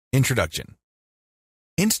Introduction.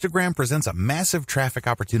 Instagram presents a massive traffic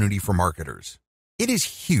opportunity for marketers. It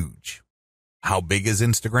is huge. How big is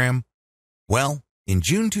Instagram? Well, in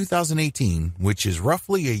June 2018, which is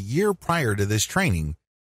roughly a year prior to this training,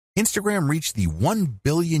 Instagram reached the 1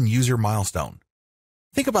 billion user milestone.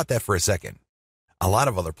 Think about that for a second. A lot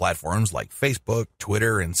of other platforms like Facebook,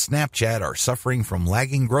 Twitter, and Snapchat are suffering from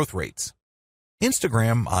lagging growth rates.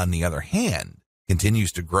 Instagram, on the other hand,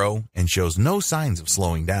 continues to grow and shows no signs of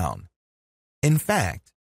slowing down. In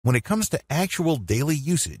fact, when it comes to actual daily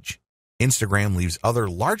usage, Instagram leaves other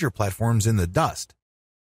larger platforms in the dust.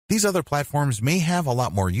 These other platforms may have a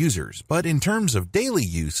lot more users, but in terms of daily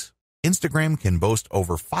use, Instagram can boast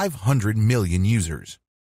over 500 million users.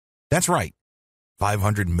 That's right,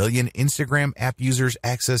 500 million Instagram app users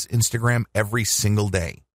access Instagram every single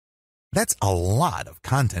day. That's a lot of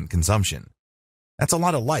content consumption. That's a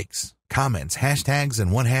lot of likes, comments, hashtags,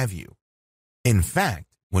 and what have you. In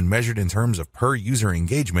fact, when measured in terms of per user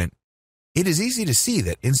engagement, it is easy to see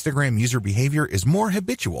that Instagram user behavior is more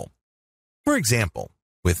habitual. For example,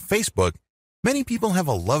 with Facebook, many people have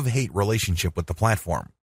a love-hate relationship with the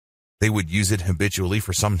platform. They would use it habitually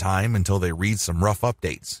for some time until they read some rough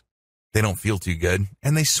updates. They don't feel too good,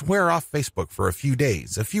 and they swear off Facebook for a few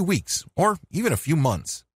days, a few weeks, or even a few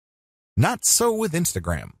months. Not so with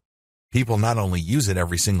Instagram. People not only use it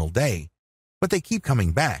every single day, but they keep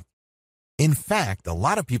coming back. In fact, a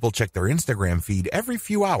lot of people check their Instagram feed every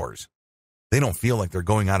few hours. They don't feel like they're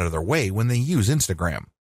going out of their way when they use Instagram.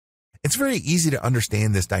 It's very easy to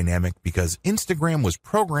understand this dynamic because Instagram was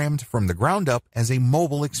programmed from the ground up as a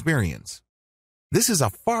mobile experience. This is a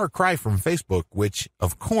far cry from Facebook, which,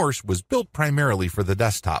 of course, was built primarily for the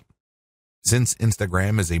desktop. Since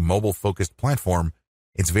Instagram is a mobile-focused platform,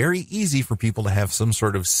 it's very easy for people to have some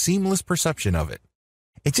sort of seamless perception of it.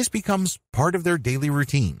 It just becomes part of their daily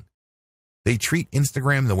routine. They treat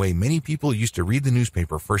Instagram the way many people used to read the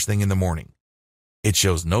newspaper first thing in the morning. It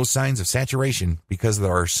shows no signs of saturation because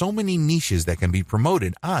there are so many niches that can be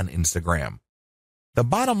promoted on Instagram. The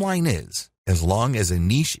bottom line is, as long as a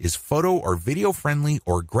niche is photo or video friendly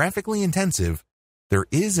or graphically intensive, there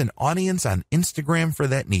is an audience on Instagram for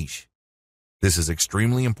that niche. This is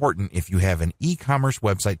extremely important if you have an e-commerce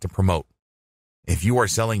website to promote. If you are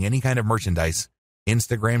selling any kind of merchandise,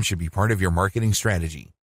 Instagram should be part of your marketing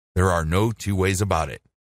strategy. There are no two ways about it.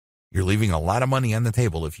 You're leaving a lot of money on the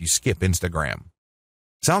table if you skip Instagram.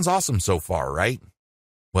 Sounds awesome so far, right?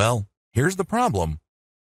 Well, here's the problem.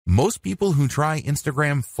 Most people who try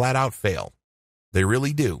Instagram flat out fail. They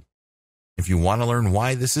really do. If you want to learn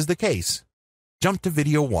why this is the case, jump to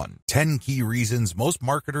video 1, 10 key reasons most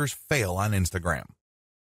marketers fail on Instagram.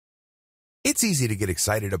 It's easy to get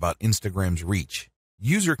excited about Instagram's reach,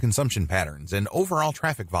 user consumption patterns, and overall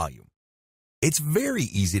traffic volume. It's very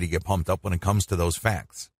easy to get pumped up when it comes to those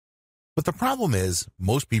facts. But the problem is,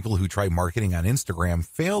 most people who try marketing on Instagram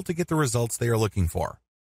fail to get the results they are looking for.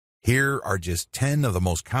 Here are just 10 of the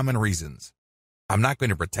most common reasons. I'm not going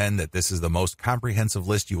to pretend that this is the most comprehensive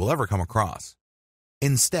list you will ever come across.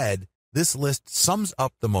 Instead, this list sums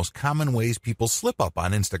up the most common ways people slip up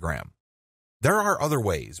on Instagram. There are other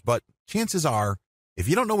ways, but chances are, if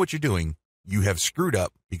you don't know what you're doing, you have screwed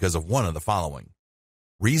up because of one of the following.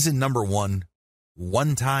 Reason number 1,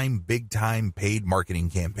 one-time, big-time paid marketing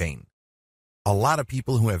campaign. A lot of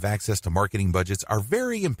people who have access to marketing budgets are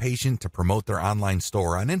very impatient to promote their online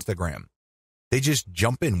store on Instagram. They just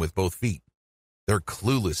jump in with both feet. They're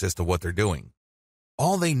clueless as to what they're doing.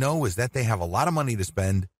 All they know is that they have a lot of money to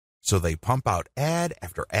spend, so they pump out ad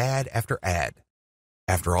after ad after ad.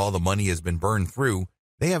 After all the money has been burned through,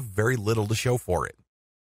 they have very little to show for it.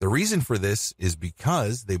 The reason for this is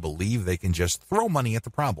because they believe they can just throw money at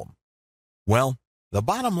the problem. Well, the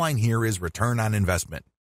bottom line here is return on investment.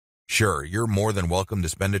 Sure, you're more than welcome to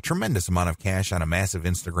spend a tremendous amount of cash on a massive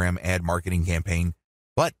Instagram ad marketing campaign,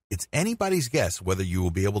 but it's anybody's guess whether you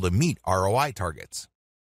will be able to meet ROI targets.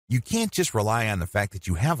 You can't just rely on the fact that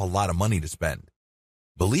you have a lot of money to spend.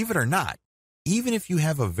 Believe it or not, even if you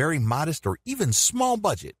have a very modest or even small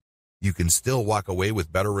budget, you can still walk away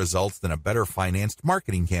with better results than a better financed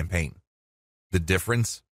marketing campaign. The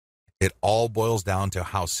difference? It all boils down to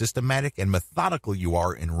how systematic and methodical you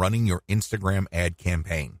are in running your Instagram ad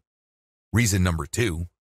campaign. Reason number 2,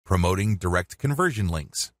 promoting direct conversion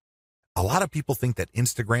links. A lot of people think that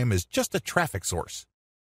Instagram is just a traffic source.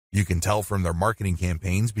 You can tell from their marketing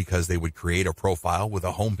campaigns because they would create a profile with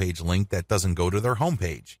a homepage link that doesn't go to their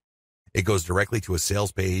homepage. It goes directly to a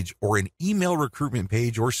sales page or an email recruitment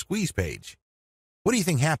page or squeeze page. What do you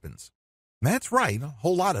think happens? That's right, a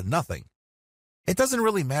whole lot of nothing. It doesn't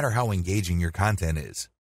really matter how engaging your content is.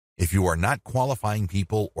 If you are not qualifying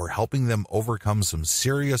people or helping them overcome some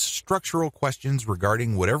serious structural questions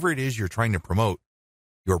regarding whatever it is you're trying to promote,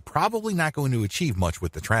 you're probably not going to achieve much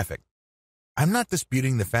with the traffic. I'm not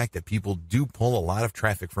disputing the fact that people do pull a lot of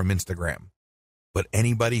traffic from Instagram, but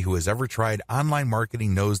anybody who has ever tried online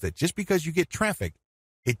marketing knows that just because you get traffic,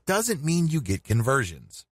 it doesn't mean you get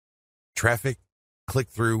conversions. Traffic,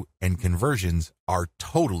 click-through, and conversions are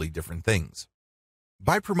totally different things.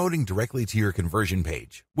 By promoting directly to your conversion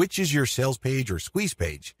page, which is your sales page or squeeze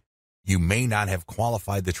page, you may not have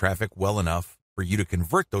qualified the traffic well enough for you to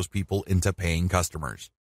convert those people into paying customers.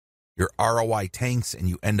 Your ROI tanks and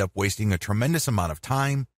you end up wasting a tremendous amount of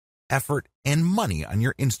time, effort, and money on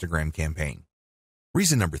your Instagram campaign.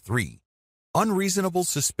 Reason number 3, unreasonable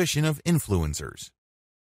suspicion of influencers.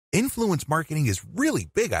 Influence marketing is really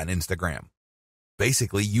big on Instagram.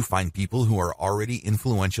 Basically, you find people who are already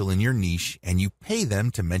influential in your niche and you pay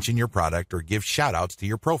them to mention your product or give shout-outs to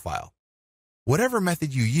your profile. Whatever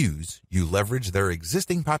method you use, you leverage their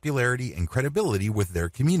existing popularity and credibility with their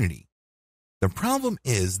community. The problem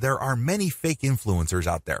is there are many fake influencers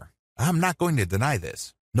out there. I'm not going to deny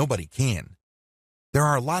this. Nobody can. There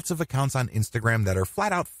are lots of accounts on Instagram that are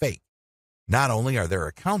flat out fake. Not only are their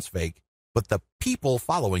accounts fake, but the people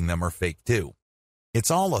following them are fake too.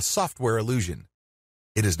 It's all a software illusion.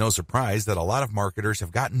 It is no surprise that a lot of marketers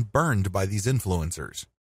have gotten burned by these influencers.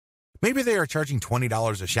 Maybe they are charging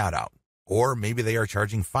 $20 a shout out, or maybe they are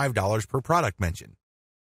charging $5 per product mention.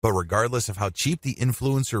 But regardless of how cheap the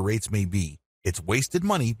influencer rates may be, it's wasted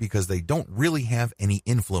money because they don't really have any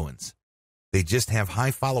influence. They just have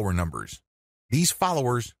high follower numbers. These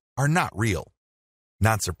followers are not real.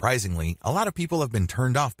 Not surprisingly, a lot of people have been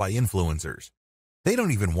turned off by influencers. They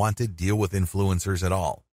don't even want to deal with influencers at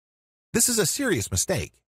all. This is a serious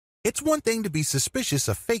mistake. It's one thing to be suspicious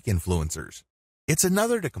of fake influencers. It's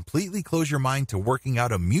another to completely close your mind to working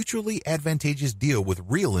out a mutually advantageous deal with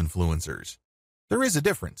real influencers. There is a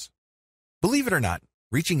difference. Believe it or not,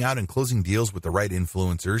 reaching out and closing deals with the right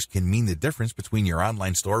influencers can mean the difference between your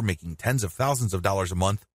online store making tens of thousands of dollars a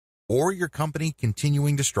month or your company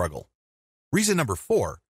continuing to struggle. Reason number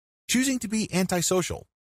 4, choosing to be antisocial.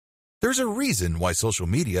 There's a reason why social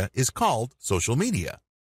media is called social media.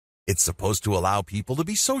 It's supposed to allow people to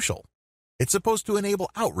be social. It's supposed to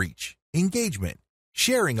enable outreach, engagement,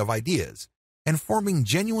 sharing of ideas, and forming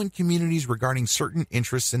genuine communities regarding certain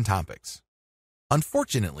interests and topics.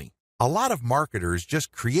 Unfortunately, a lot of marketers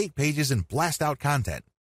just create pages and blast out content.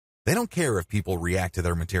 They don't care if people react to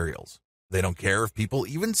their materials. They don't care if people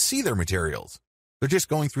even see their materials. They're just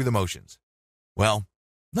going through the motions. Well,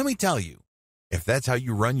 let me tell you, if that's how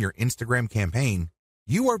you run your Instagram campaign,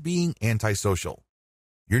 you are being antisocial.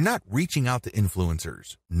 You're not reaching out to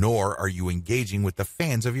influencers, nor are you engaging with the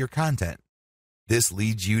fans of your content. This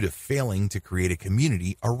leads you to failing to create a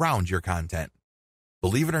community around your content.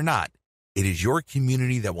 Believe it or not, it is your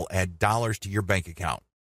community that will add dollars to your bank account.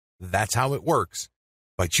 That's how it works.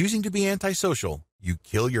 By choosing to be antisocial, you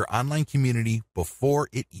kill your online community before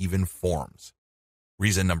it even forms.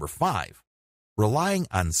 Reason number 5, relying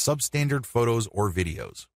on substandard photos or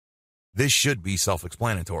videos. This should be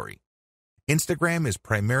self-explanatory. Instagram is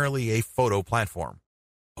primarily a photo platform.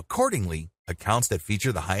 Accordingly, accounts that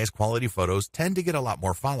feature the highest quality photos tend to get a lot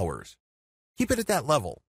more followers. Keep it at that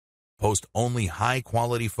level. Post only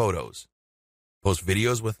high-quality photos. Post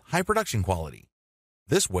videos with high production quality.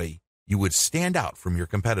 This way, you would stand out from your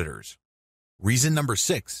competitors. Reason number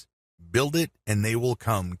 6, build it and they will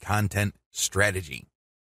come content strategy.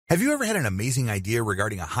 Have you ever had an amazing idea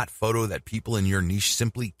regarding a hot photo that people in your niche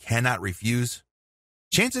simply cannot refuse?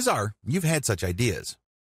 Chances are you've had such ideas.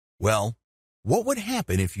 Well, what would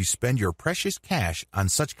happen if you spend your precious cash on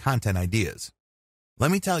such content ideas?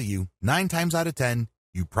 Let me tell you, 9 times out of 10,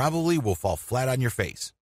 you probably will fall flat on your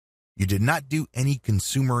face. You did not do any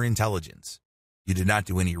consumer intelligence. You did not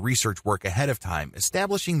do any research work ahead of time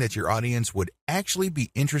establishing that your audience would actually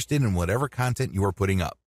be interested in whatever content you are putting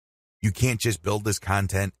up. You can't just build this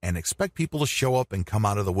content and expect people to show up and come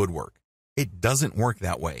out of the woodwork. It doesn't work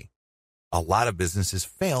that way. A lot of businesses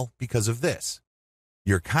fail because of this.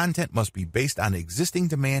 Your content must be based on existing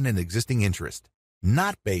demand and existing interest,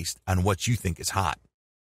 not based on what you think is hot.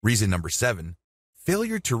 Reason number 7,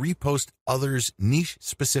 failure to repost others'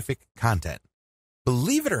 niche-specific content.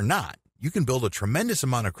 Believe it or not, you can build a tremendous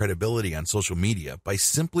amount of credibility on social media by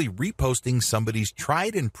simply reposting somebody's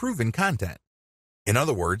tried and proven content. In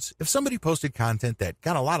other words, if somebody posted content that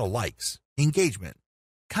got a lot of likes, engagement,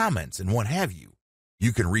 comments, and what have you,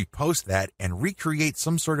 you can repost that and recreate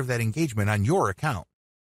some sort of that engagement on your account.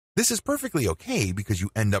 This is perfectly okay because you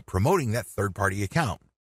end up promoting that third-party account.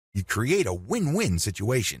 You create a win-win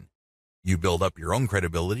situation. You build up your own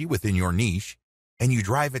credibility within your niche, and you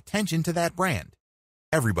drive attention to that brand.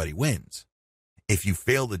 Everybody wins. If you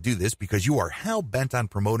fail to do this because you are hell-bent on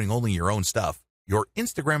promoting only your own stuff, your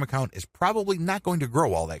Instagram account is probably not going to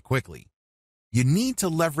grow all that quickly. You need to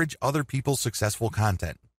leverage other people's successful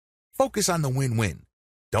content. Focus on the win-win.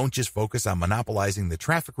 Don't just focus on monopolizing the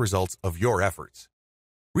traffic results of your efforts.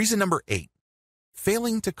 Reason number 8,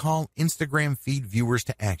 failing to call Instagram feed viewers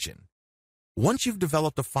to action. Once you've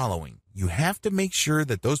developed a following, you have to make sure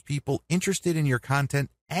that those people interested in your content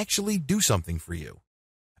actually do something for you.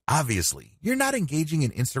 Obviously, you're not engaging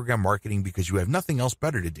in Instagram marketing because you have nothing else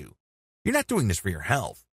better to do. You're not doing this for your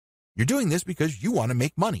health. You're doing this because you want to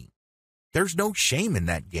make money. There's no shame in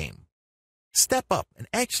that game. Step up and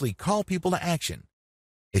actually call people to action.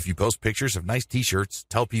 If you post pictures of nice t-shirts,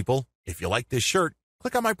 tell people, if you like this shirt,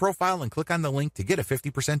 click on my profile and click on the link to get a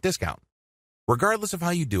 50% discount. Regardless of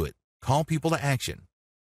how you do it, call people to action.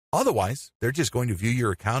 Otherwise, they're just going to view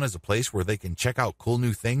your account as a place where they can check out cool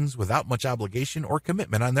new things without much obligation or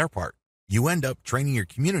commitment on their part. You end up training your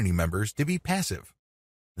community members to be passive.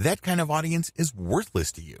 That kind of audience is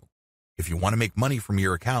worthless to you. If you want to make money from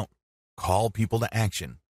your account, call people to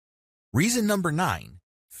action. Reason number 9,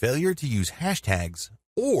 failure to use hashtags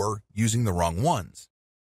or using the wrong ones.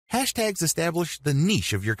 Hashtags establish the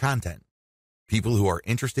niche of your content. People who are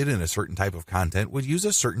interested in a certain type of content would use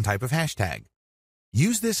a certain type of hashtag.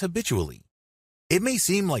 Use this habitually. It may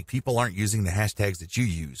seem like people aren't using the hashtags that you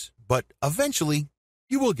use, but eventually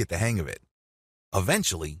you will get the hang of it.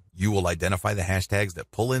 Eventually, you will identify the hashtags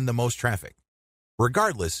that pull in the most traffic.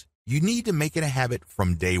 Regardless, you need to make it a habit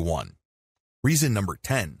from day one. Reason number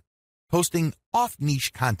 10, posting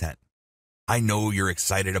off-niche content. I know you're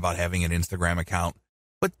excited about having an Instagram account,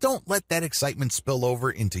 but don't let that excitement spill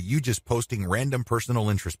over into you just posting random personal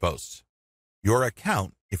interest posts. Your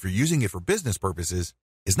account, if you're using it for business purposes,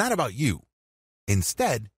 is not about you.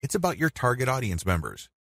 Instead, it's about your target audience members.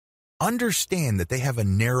 Understand that they have a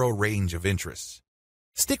narrow range of interests.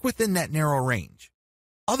 Stick within that narrow range.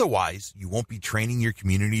 Otherwise, you won't be training your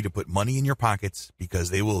community to put money in your pockets because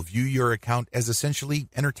they will view your account as essentially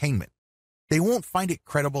entertainment. They won't find it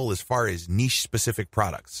credible as far as niche-specific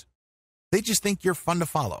products. They just think you're fun to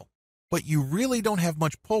follow, but you really don't have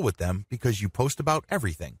much pull with them because you post about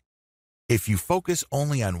everything. If you focus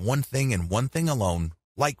only on one thing and one thing alone,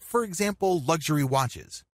 like, for example, luxury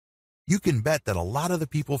watches, you can bet that a lot of the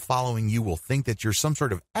people following you will think that you're some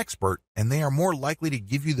sort of expert, and they are more likely to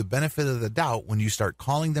give you the benefit of the doubt when you start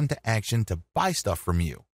calling them to action to buy stuff from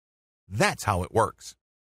you. That's how it works.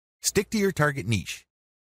 Stick to your target niche.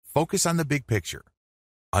 Focus on the big picture.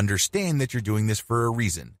 Understand that you're doing this for a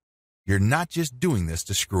reason. You're not just doing this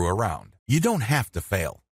to screw around. You don't have to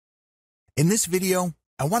fail. In this video,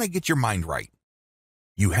 I want to get your mind right.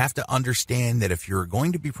 You have to understand that if you're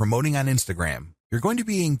going to be promoting on Instagram, you're going to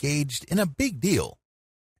be engaged in a big deal.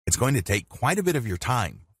 It's going to take quite a bit of your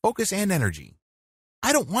time, focus, and energy.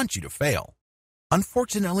 I don't want you to fail.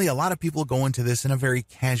 Unfortunately, a lot of people go into this in a very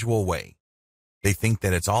casual way. They think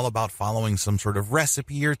that it's all about following some sort of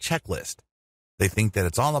recipe or checklist. They think that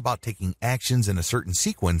it's all about taking actions in a certain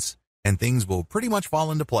sequence and things will pretty much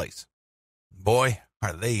fall into place. Boy,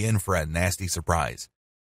 are they in for a nasty surprise.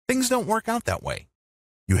 Things don't work out that way.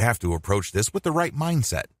 You have to approach this with the right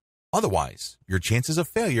mindset. Otherwise, your chances of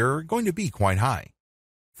failure are going to be quite high.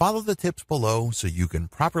 Follow the tips below so you can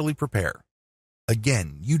properly prepare.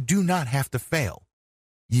 Again, you do not have to fail.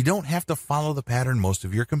 You don't have to follow the pattern most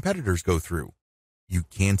of your competitors go through. You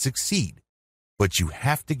can succeed, but you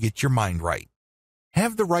have to get your mind right.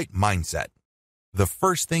 Have the right mindset. The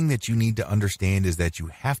first thing that you need to understand is that you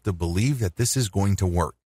have to believe that this is going to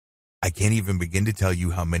work. I can't even begin to tell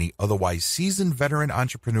you how many otherwise seasoned veteran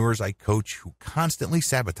entrepreneurs I coach who constantly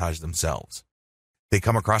sabotage themselves. They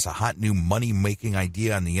come across a hot new money-making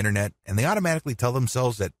idea on the internet and they automatically tell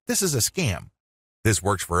themselves that this is a scam. This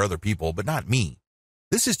works for other people, but not me.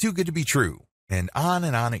 This is too good to be true, and on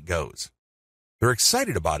it goes. They're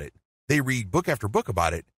excited about it. They read book after book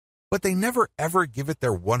about it, but they never ever give it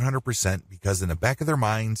their 100% because in the back of their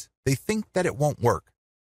minds, they think that it won't work.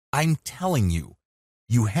 I'm telling you,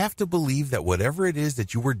 you have to believe that whatever it is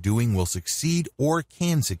that you are doing will succeed or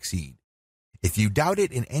can succeed. If you doubt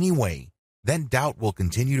it in any way, then doubt will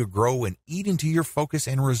continue to grow and eat into your focus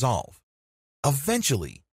and resolve.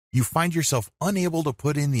 Eventually, you find yourself unable to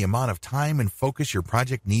put in the amount of time and focus your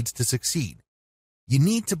project needs to succeed. You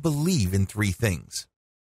need to believe in 3 things.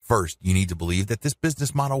 First, you need to believe that this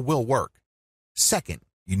business model will work. Second,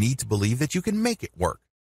 you need to believe that you can make it work.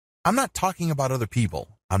 I'm not talking about other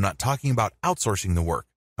people. I'm not talking about outsourcing the work.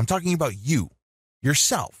 I'm talking about you,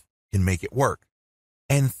 yourself, can make it work.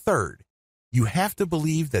 And third, You have to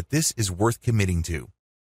believe that this is worth committing to.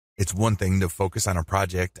 It's one thing to focus on a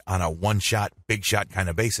project on a one-shot, big-shot kind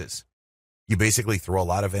of basis. You basically throw a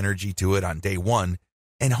lot of energy to it on day one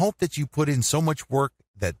and hope that you put in so much work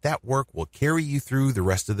that that work will carry you through the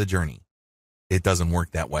rest of the journey. It doesn't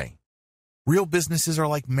work that way. Real businesses are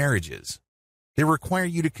like marriages. They require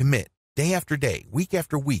you to commit day after day, week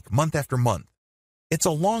after week, month after month. It's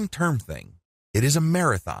a long-term thing. It is a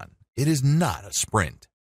marathon. It is not a sprint.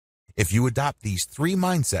 If you adopt these 3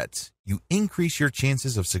 mindsets, you increase your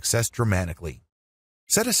chances of success dramatically.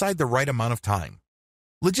 Set aside the right amount of time.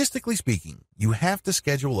 Logistically speaking, you have to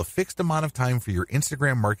schedule a fixed amount of time for your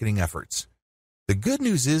Instagram marketing efforts. The good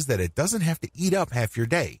news is that it doesn't have to eat up half your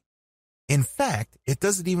day. In fact, it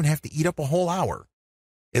doesn't even have to eat up a whole hour.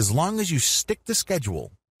 As long as you stick to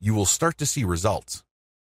schedule, you will start to see results.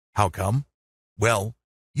 How come? Well,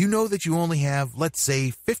 you know that you only have, let's say,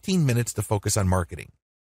 15 minutes to focus on marketing.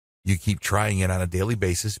 You keep trying it on a daily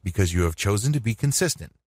basis because you have chosen to be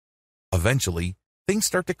consistent. Eventually, things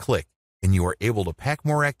start to click and you are able to pack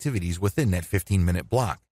more activities within that 15-minute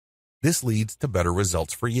block. This leads to better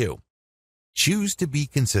results for you. Choose to be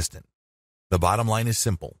consistent. The bottom line is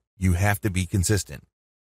simple. You have to be consistent.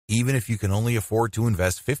 Even if you can only afford to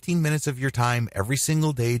invest 15 minutes of your time every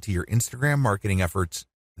single day to your Instagram marketing efforts,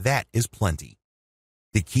 that is plenty.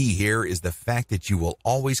 The key here is the fact that you will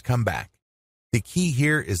always come back. The key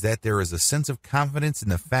here is that there is a sense of confidence in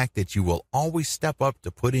the fact that you will always step up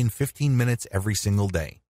to put in 15 minutes every single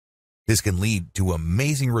day. This can lead to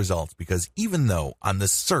amazing results because even though on the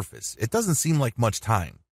surface it doesn't seem like much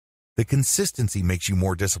time, the consistency makes you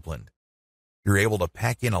more disciplined. You're able to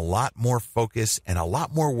pack in a lot more focus and a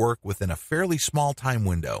lot more work within a fairly small time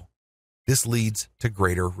window. This leads to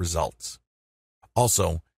greater results.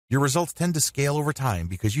 Also, your results tend to scale over time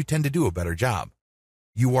because you tend to do a better job.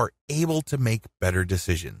 You are able to make better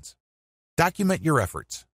decisions. Document your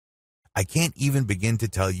efforts. I can't even begin to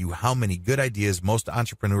tell you how many good ideas most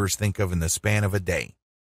entrepreneurs think of in the span of a day.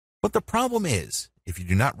 But the problem is, if you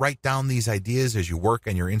do not write down these ideas as you work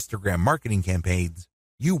on your Instagram marketing campaigns,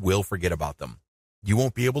 you will forget about them. You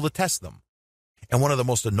won't be able to test them. And one of the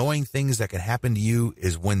most annoying things that can happen to you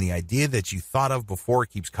is when the idea that you thought of before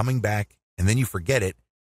keeps coming back, and then you forget it,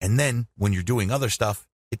 and then when you're doing other stuff,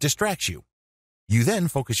 it distracts you. You then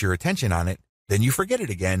focus your attention on it, then you forget it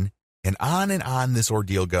again, and on this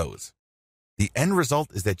ordeal goes. The end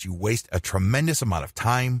result is that you waste a tremendous amount of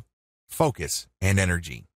time, focus, and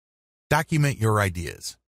energy. Document your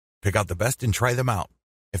ideas. Pick out the best and try them out.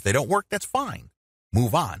 If they don't work, that's fine.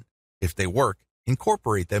 Move on. If they work,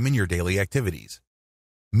 incorporate them in your daily activities.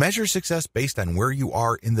 Measure success based on where you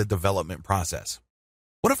are in the development process.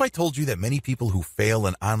 What if I told you that many people who fail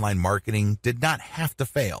in online marketing did not have to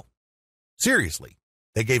fail? Seriously,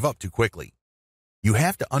 they gave up too quickly. You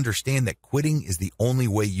have to understand that quitting is the only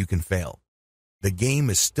way you can fail. The game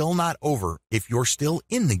is still not over if you're still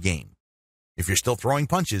in the game. If you're still throwing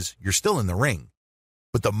punches, you're still in the ring.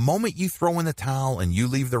 But the moment you throw in the towel and you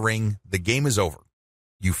leave the ring, the game is over.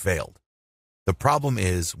 You failed. The problem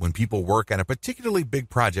is when people work on a particularly big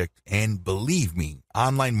project, and believe me,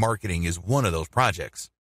 online marketing is one of those projects,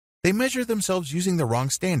 they measure themselves using the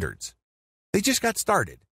wrong standards. They just got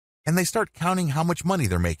started, and they start counting how much money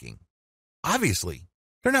they're making. Obviously,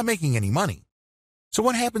 they're not making any money. So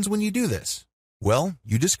what happens when you do this? Well,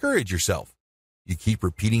 you discourage yourself. You keep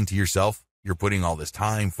repeating to yourself, you're putting all this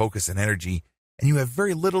time, focus, and energy, and you have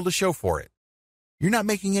very little to show for it. You're not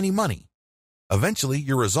making any money. Eventually,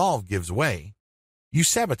 your resolve gives way. You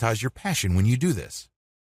sabotage your passion when you do this.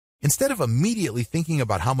 Instead of immediately thinking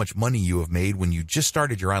about how much money you have made when you just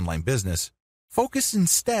started your online business, focus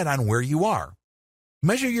instead on where you are.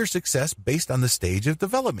 Measure your success based on the stage of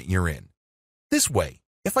development you're in. This way,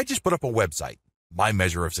 if I just put up a website, my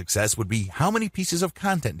measure of success would be how many pieces of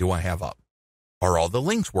content do I have up? Are all the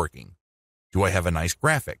links working? Do I have a nice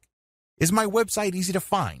graphic? Is my website easy to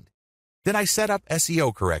find? Did I set up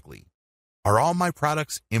SEO correctly? Are all my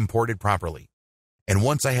products imported properly? And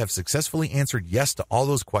once I have successfully answered yes to all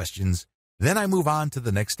those questions, then I move on to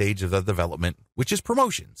the next stage of the development, which is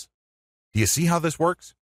promotions. Do you see how this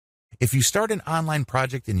works? If you start an online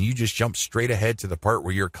project and you just jump straight ahead to the part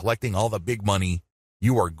where you're collecting all the big money,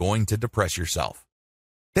 you are going to depress yourself.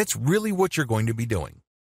 That's really what you're going to be doing.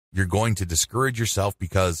 You're going to discourage yourself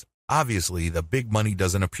because, obviously, the big money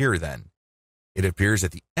doesn't appear then. It appears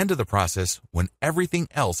at the end of the process when everything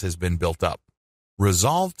else has been built up.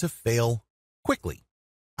 Resolve to fail quickly.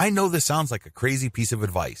 I know this sounds like a crazy piece of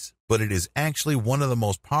advice, but it is actually one of the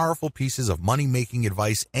most powerful pieces of money-making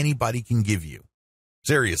advice anybody can give you.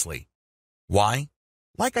 Seriously. Why?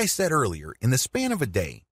 Like I said earlier, in the span of a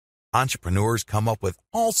day, Entrepreneurs come up with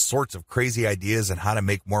all sorts of crazy ideas on how to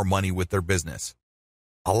make more money with their business.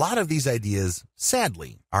 A lot of these ideas,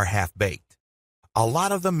 sadly, are half-baked. A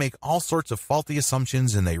lot of them make all sorts of faulty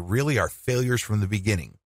assumptions and they really are failures from the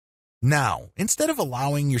beginning. Now, instead of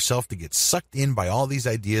allowing yourself to get sucked in by all these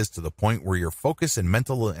ideas to the point where your focus and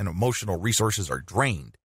mental and emotional resources are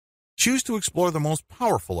drained, choose to explore the most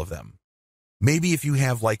powerful of them. Maybe if you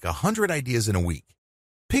have like 100 ideas in a week,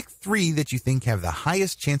 pick 3 that you think have the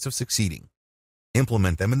highest chance of succeeding.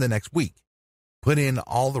 Implement them in the next week. Put in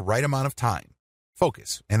all the right amount of time,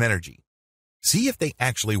 focus, and energy. See if they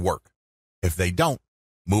actually work. If they don't,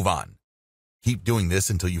 move on. Keep doing this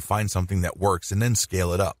until you find something that works and then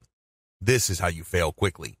scale it up. This is how you fail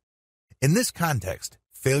quickly. In this context,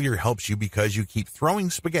 failure helps you because you keep throwing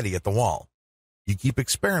spaghetti at the wall. You keep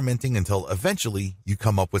experimenting until eventually you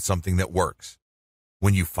come up with something that works.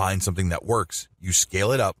 When you find something that works, you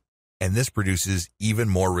scale it up, and this produces even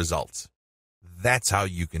more results. That's how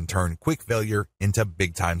you can turn quick failure into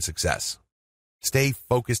big-time success. Stay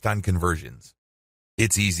focused on conversions.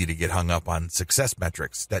 It's easy to get hung up on success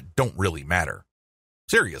metrics that don't really matter.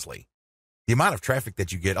 Seriously, the amount of traffic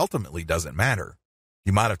that you get ultimately doesn't matter.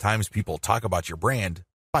 The amount of times people talk about your brand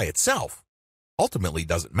by itself ultimately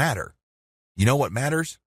doesn't matter. You know what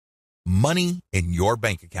matters? Money in your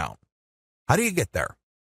bank account. How do you get there?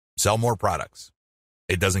 Sell more products.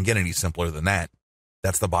 It doesn't get any simpler than that.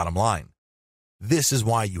 That's the bottom line. This is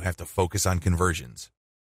why you have to focus on conversions.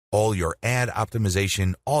 All your ad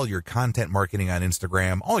optimization, all your content marketing on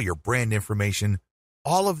Instagram, all your brand information,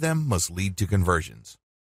 all of them must lead to conversions.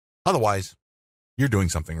 Otherwise, you're doing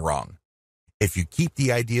something wrong. If you keep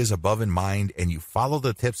the ideas above in mind and you follow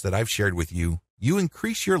the tips that I've shared with you, you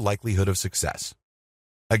increase your likelihood of success.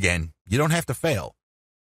 Again, you don't have to fail.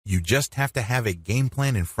 You just have to have a game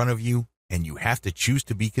plan in front of you, and you have to choose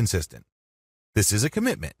to be consistent. This is a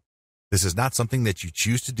commitment. This is not something that you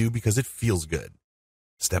choose to do because it feels good.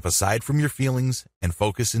 Step aside from your feelings and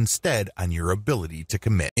focus instead on your ability to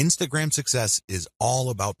commit. Instagram success is all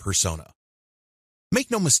about persona. Make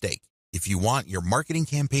no mistake, if you want your marketing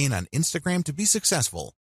campaign on Instagram to be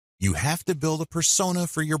successful, you have to build a persona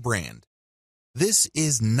for your brand. This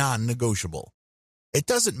is non-negotiable. It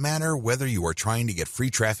doesn't matter whether you are trying to get free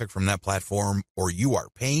traffic from that platform or you are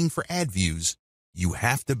paying for ad views, you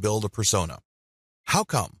have to build a persona. How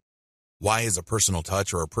come? Why is a personal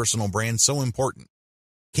touch or a personal brand so important?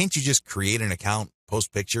 Can't you just create an account,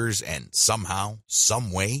 post pictures, and somehow,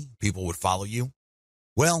 some way, people would follow you?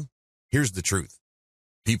 Well, here's the truth.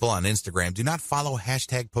 People on Instagram do not follow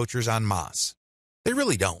hashtag poachers en masse. They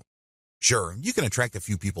really don't. Sure, you can attract a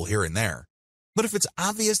few people here and there, but if it's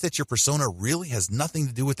obvious that your persona really has nothing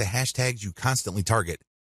to do with the hashtags you constantly target,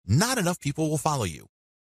 not enough people will follow you.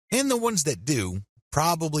 And the ones that do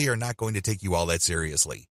probably are not going to take you all that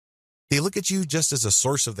seriously. They look at you just as a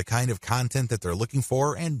source of the kind of content that they're looking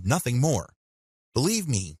for and nothing more. Believe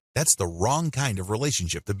me, that's the wrong kind of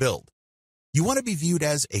relationship to build. You want to be viewed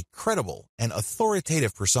as a credible and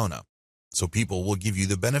authoritative persona, so people will give you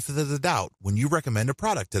the benefit of the doubt when you recommend a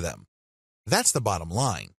product to them. That's the bottom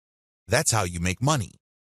line. That's how you make money.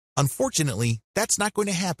 Unfortunately, that's not going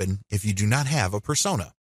to happen if you do not have a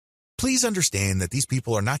persona. Please understand that these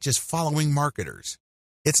people are not just following marketers.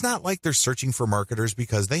 It's not like they're searching for marketers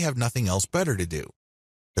because they have nothing else better to do.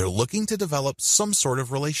 They're looking to develop some sort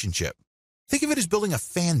of relationship. Think of it as building a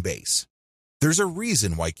fan base. There's a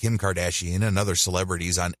reason why Kim Kardashian and other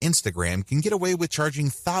celebrities on Instagram can get away with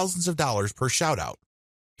charging thousands of dollars per shout-out.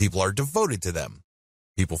 People are devoted to them.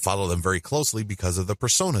 People follow them very closely because of the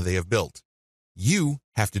persona they have built. You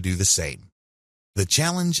have to do the same. The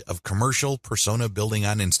challenge of commercial persona building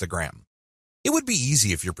on Instagram. It would be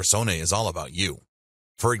easy if your persona is all about you.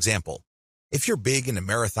 For example, if you're big into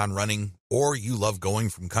marathon running or you love going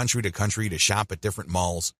from country to country to shop at different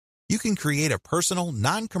malls, you can create a personal,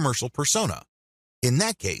 non-commercial persona. In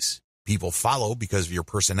that case, people follow because of your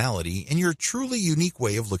personality and your truly unique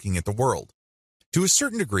way of looking at the world. To a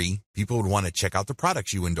certain degree, people would want to check out the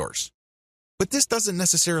products you endorse. But this doesn't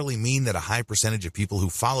necessarily mean that a high percentage of people who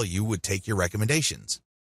follow you would take your recommendations.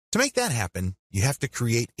 To make that happen, you have to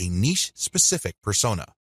create a niche-specific persona.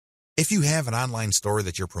 If you have an online store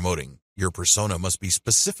that you're promoting, your persona must be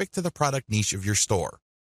specific to the product niche of your store.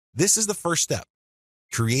 This is the first step.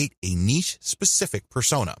 Create a niche-specific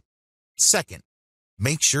persona. Second,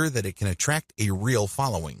 make sure that it can attract a real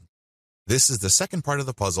following. This is the second part of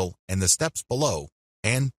the puzzle, and the steps below,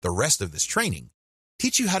 and the rest of this training,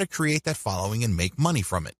 teach you how to create that following and make money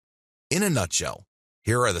from it. In a nutshell,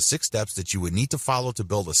 here are the 6 steps that you would need to follow to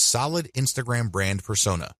build a solid Instagram brand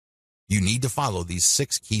persona. You need to follow these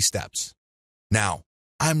 6 key steps. Now,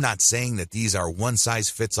 I'm not saying that these are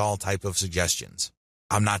one-size-fits-all type of suggestions.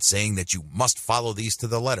 I'm not saying that you must follow these to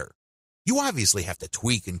the letter. You obviously have to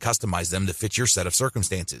tweak and customize them to fit your set of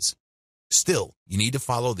circumstances. Still, you need to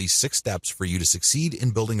follow these 6 steps for you to succeed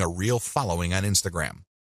in building a real following on Instagram.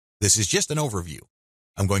 This is just an overview.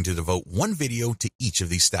 I'm going to devote one video to each of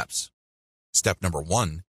these steps. Step number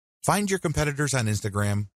 1, find your competitors on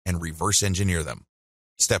Instagram and reverse engineer them.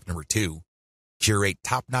 Step number 2, curate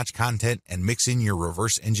top-notch content and mix in your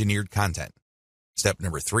reverse engineered content. Step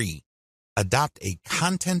number 3, adopt a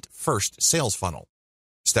content-first sales funnel.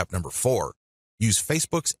 Step number 4, use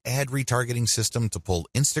Facebook's ad retargeting system to pull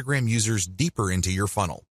Instagram users deeper into your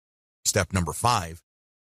funnel. Step number 5,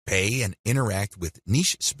 pay and interact with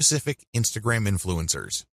niche-specific Instagram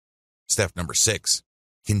influencers. Step number 6,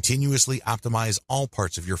 continuously optimize all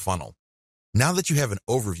parts of your funnel. Now that you have an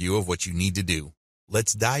overview of what you need to do,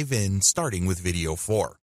 let's dive in, starting with video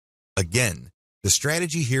 4. Again, the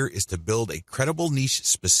strategy here is to build a credible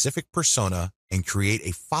niche-specific persona and create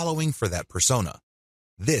a following for that persona.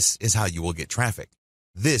 This is how you will get traffic.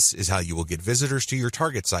 This is how you will get visitors to your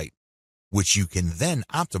target site, which you can then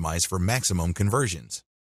optimize for maximum conversions.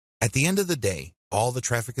 At the end of the day, all the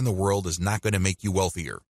traffic in the world is not going to make you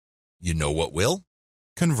wealthier. You know what will?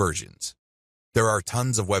 Conversions. There are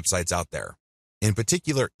tons of websites out there, in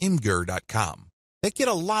particular Imgur.com, that get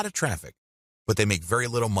a lot of traffic, but they make very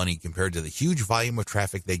little money compared to the huge volume of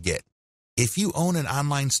traffic they get. If you own an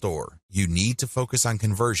online store, you need to focus on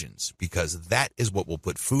conversions because that is what will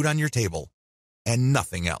put food on your table and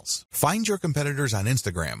nothing else. Find your competitors on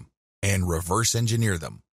Instagram and reverse engineer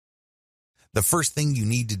them. The first thing you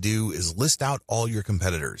need to do is list out all your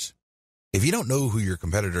competitors. If you don't know who your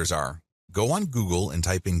competitors are, go on Google and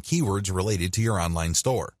type in keywords related to your online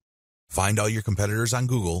store. Find all your competitors on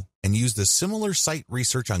Google and use the similar site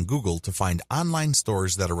research on Google to find online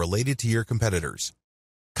stores that are related to your competitors.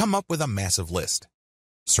 Come up with a massive list.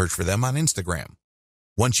 Search for them on Instagram.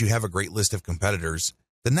 Once you have a great list of competitors,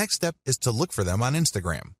 the next step is to look for them on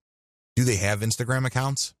Instagram. Do they have Instagram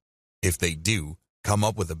accounts? If they do, come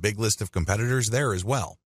up with a big list of competitors there as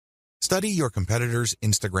well. Study your competitors'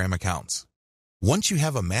 Instagram accounts. Once you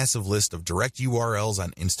have a massive list of direct URLs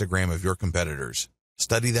on Instagram of your competitors,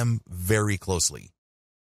 study them very closely.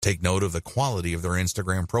 Take note of the quality of their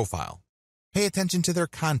Instagram profile. Pay attention to their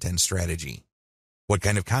content strategy. What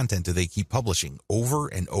kind of content do they keep publishing over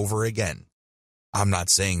and over again? I'm not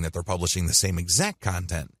saying that they're publishing the same exact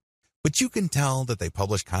content, but you can tell that they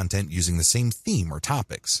publish content using the same theme or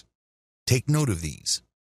topics. Take note of these.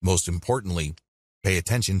 Most importantly, pay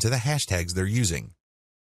attention to the hashtags they're using.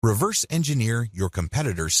 Reverse engineer your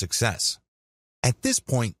competitors' success. At this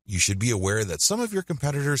point, you should be aware that some of your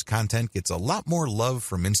competitors' content gets a lot more love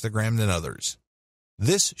from Instagram than others.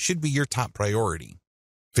 This should be your top priority.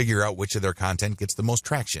 Figure out which of their content gets the most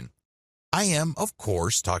traction. I am, of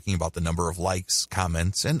course, talking about the number of likes,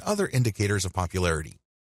 comments, and other indicators of popularity.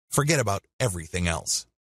 Forget about everything else.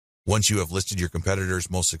 Once you have listed your competitors'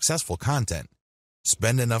 most successful content,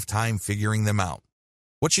 spend enough time figuring them out.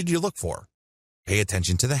 What should you look for? Pay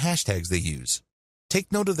attention to the hashtags they use.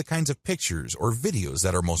 Take note of the kinds of pictures or videos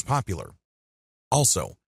that are most popular.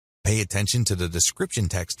 Also, pay attention to the description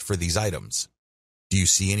text for these items. Do you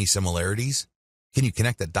see any similarities? Can you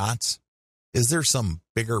connect the dots? Is there some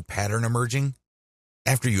bigger pattern emerging?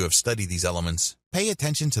 After you have studied these elements, pay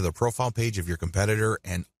attention to the profile page of your competitor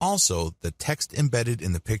and also the text embedded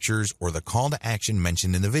in the pictures or the call to action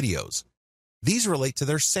mentioned in the videos. These relate to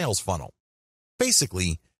their sales funnel.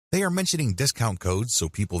 Basically, they are mentioning discount codes so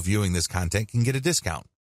people viewing this content can get a discount.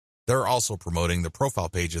 They're also promoting the profile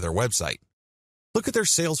page of their website. Look at their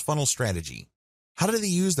sales funnel strategy. How do they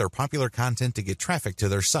use their popular content to get traffic to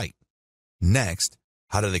their site? Next,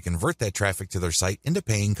 how do they convert that traffic to their site into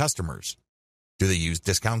paying customers? Do they use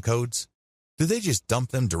discount codes? Do they just dump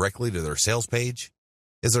them directly to their sales page?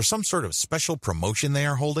 Is there some sort of special promotion they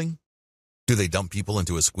are holding? Do they dump people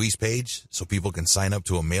into a squeeze page so people can sign up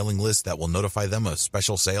to a mailing list that will notify them of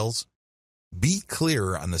special sales? Be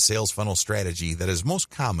clear on the sales funnel strategy that is most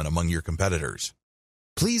common among your competitors.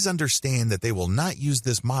 Please understand that they will not use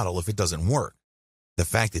this model if it doesn't work. The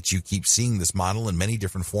fact that you keep seeing this model in many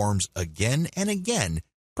different forms again and again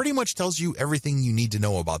pretty much tells you everything you need to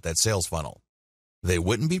know about that sales funnel. They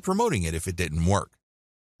wouldn't be promoting it if it didn't work.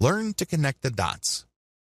 Learn to connect the dots.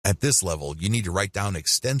 At this level, you need to write down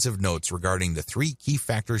extensive notes regarding the 3 key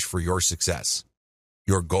factors for your success.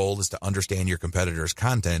 Your goal is to understand your competitors'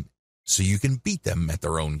 content so you can beat them at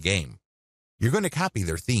their own game. You're going to copy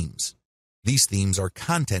their themes. These themes are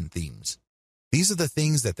content themes. These are the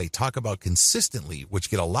things that they talk about consistently, which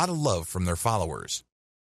get a lot of love from their followers.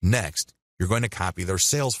 Next, you're going to copy their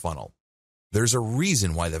sales funnel. There's a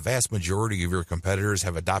reason why the vast majority of your competitors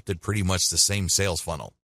have adopted pretty much the same sales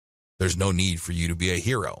funnel. There's no need for you to be a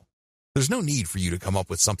hero. There's no need for you to come up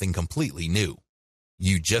with something completely new.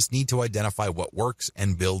 You just need to identify what works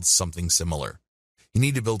and build something similar. You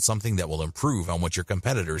need to build something that will improve on what your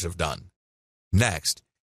competitors have done. Next,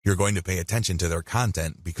 you're going to pay attention to their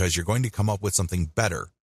content because you're going to come up with something better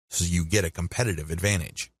so you get a competitive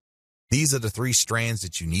advantage. These are the 3 strands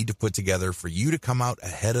that you need to put together for you to come out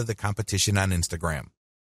ahead of the competition on Instagram.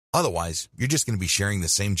 Otherwise, you're just going to be sharing the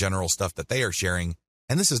same general stuff that they are sharing,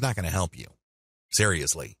 and this is not going to help you.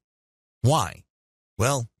 Seriously. Why?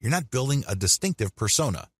 Well, you're not building a distinctive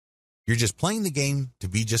persona. You're just playing the game to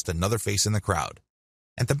be just another face in the crowd.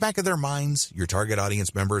 At the back of their minds, your target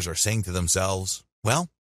audience members are saying to themselves, well,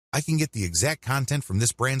 I can get the exact content from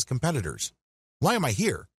this brand's competitors. Why am I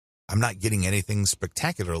here? I'm not getting anything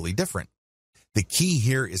spectacularly different. The key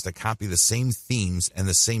here is to copy the same themes and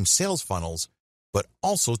the same sales funnels, but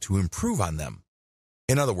also to improve on them.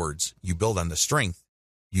 In other words, you build on the strength,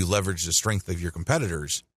 you leverage the strength of your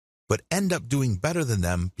competitors, but end up doing better than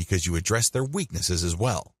them because you address their weaknesses as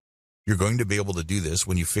well. You're going to be able to do this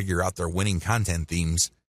when you figure out their winning content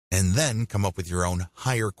themes and then come up with your own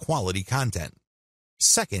higher quality content.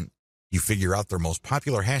 Second, you figure out their most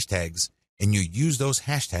popular hashtags and you use those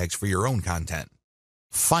hashtags for your own content.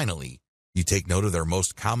 Finally, you take note of their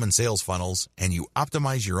most common sales funnels and you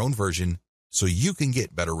optimize your own version so you can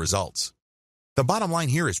get better results. The bottom line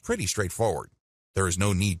here is pretty straightforward. There is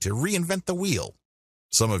no need to reinvent the wheel.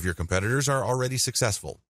 Some of your competitors are already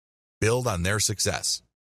successful. Build on their success.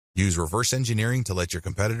 Use reverse engineering to let your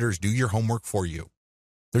competitors do your homework for you.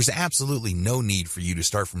 There's absolutely no need for you to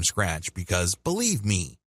start from scratch because, believe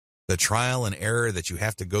me, the trial and error that you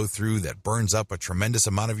have to go through that burns up a tremendous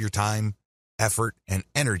amount of your time, effort, and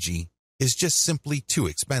energy is just simply too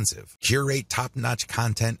expensive. Curate top-notch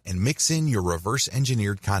content and mix in your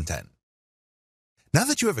reverse-engineered content. Now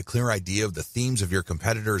that you have a clear idea of the themes of your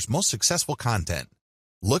competitors' most successful content,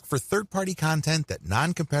 look for third-party content that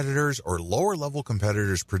non-competitors or lower-level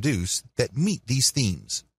competitors produce that meet these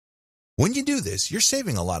themes. When you do this, you're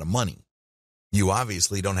saving a lot of money. You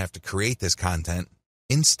obviously don't have to create this content.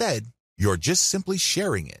 Instead, you're just simply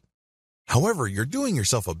sharing it. However, you're doing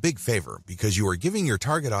yourself a big favor because you are giving your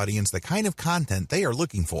target audience the kind of content they are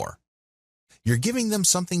looking for. You're giving them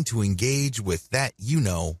something to engage with that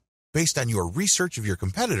based on your research of your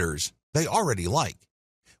competitors, they already like.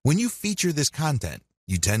 When you feature this content,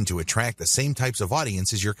 you tend to attract the same types of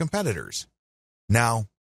audience as your competitors. Now,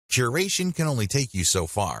 curation can only take you so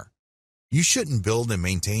far. You shouldn't build and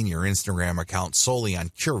maintain your Instagram account solely on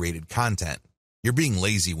curated content. You're being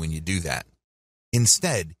lazy when you do that.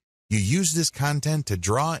 Instead, you use this content to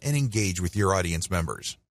draw and engage with your audience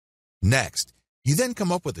members. Next, you then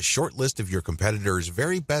come up with a short list of your competitors'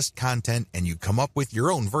 very best content and you come up with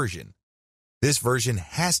your own version. This version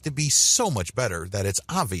has to be so much better that it's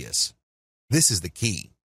obvious. This is the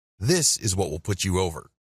key. This is what will put you over.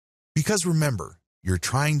 Because remember, you're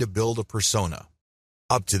trying to build a persona.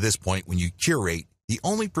 Up to this point, when you curate, the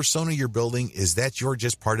only persona you're building is that you're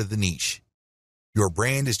just part of the niche. Your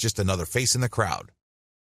brand is just another face in the crowd.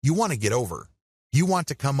 You want to get over. You want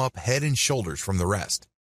to come up head and shoulders from the rest.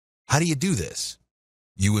 How do you do this?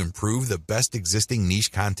 You improve the best existing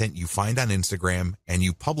niche content you find on Instagram and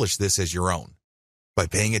you publish this as your own. By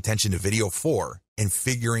paying attention to video 4 and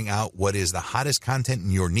figuring out what is the hottest content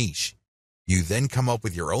in your niche, you then come up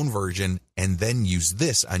with your own version and then use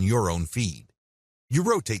this on your own feed. You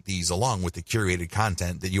rotate these along with the curated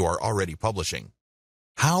content that you are already publishing.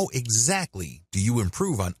 How exactly do you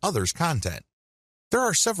improve on others' content? There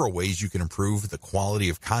are several ways you can improve the quality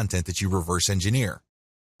of content that you reverse engineer.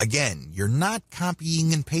 Again, you're not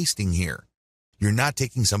copying and pasting here. You're not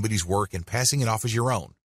taking somebody's work and passing it off as your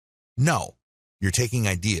own. No, you're taking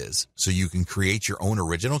ideas so you can create your own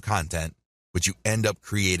original content, but you end up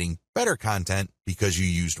creating better content because you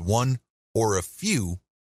used one or a few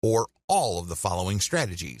or all of the following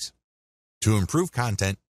strategies. To improve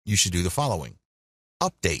content, you should do the following.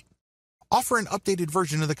 Update. Offer an updated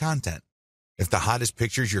version of the content. If the hottest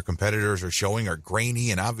pictures your competitors are showing are grainy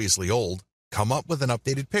and obviously old, come up with an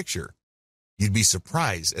updated picture. You'd be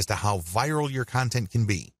surprised as to how viral your content can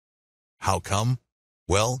be. How come?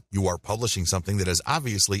 Well, you are publishing something that is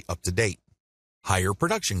obviously up to date. Higher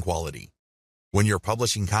production quality. When you're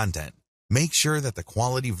publishing content, make sure that the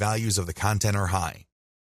quality values of the content are high.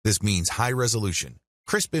 This means high resolution,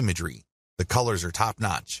 crisp imagery, the colors are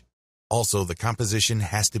top-notch. Also, the composition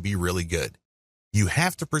has to be really good. You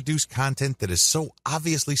have to produce content that is so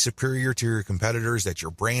obviously superior to your competitors that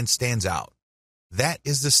your brand stands out. That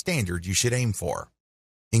is the standard you should aim for.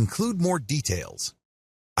 Include more details.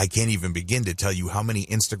 I can't even begin to tell you how many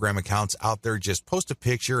Instagram accounts out there just post a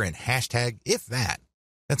picture and hashtag, if that.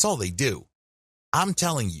 That's all they do. I'm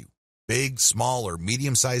telling you, big, small, or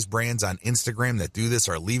medium-sized brands on Instagram that do this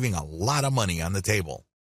are leaving a lot of money on the table.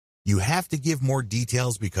 You have to give more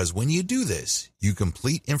details because when you do this, you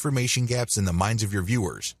complete information gaps in the minds of your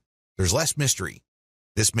viewers. There's less mystery.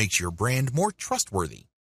 This makes your brand more trustworthy.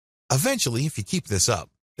 Eventually, if you keep this up,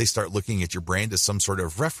 they start looking at your brand as some sort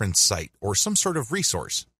of reference site or some sort of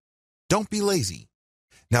resource. Don't be lazy.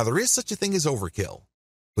 Now, there is such a thing as overkill,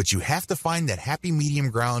 but you have to find that happy medium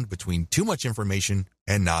ground between too much information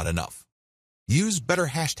and not enough. Use better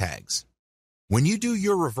hashtags. When you do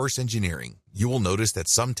your reverse engineering, you will notice that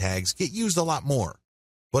some tags get used a lot more,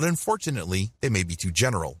 but unfortunately, they may be too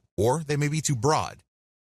general or they may be too broad.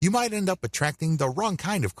 You might end up attracting the wrong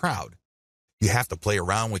kind of crowd. You have to play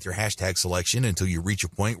around with your hashtag selection until you reach a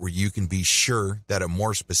point where you can be sure that a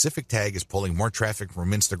more specific tag is pulling more traffic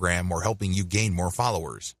from Instagram or helping you gain more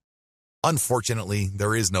followers. Unfortunately,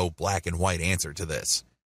 there is no black and white answer to this.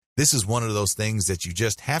 This is one of those things that you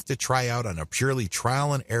just have to try out on a purely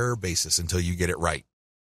trial and error basis until you get it right.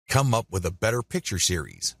 Come up with a better picture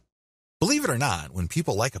series. Believe it or not, when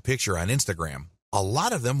people like a picture on Instagram, a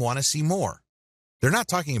lot of them want to see more. They're not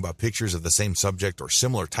talking about pictures of the same subject or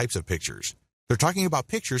similar types of pictures. They're talking about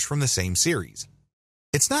pictures from the same series.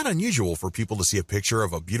 It's not unusual for people to see a picture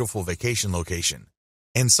of a beautiful vacation location,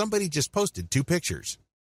 and somebody just posted 2 pictures.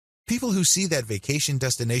 People who see that vacation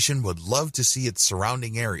destination would love to see its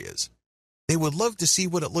surrounding areas. They would love to see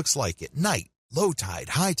what it looks like at night, low tide,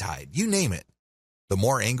 high tide, you name it. The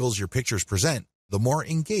more angles your pictures present, the more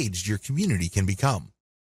engaged your community can become.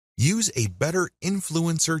 Use a better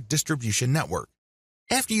influencer distribution network.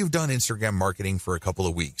 After you've done Instagram marketing for a couple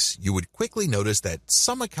of weeks, you would quickly notice that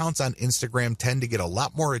some accounts on Instagram tend to get a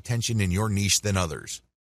lot more attention in your niche than others.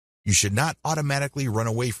 You should not automatically run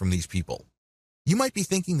away from these people. You might be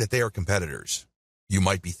thinking that they are competitors. You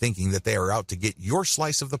might be thinking that they are out to get your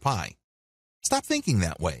slice of the pie. Stop thinking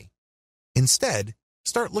that way. Instead,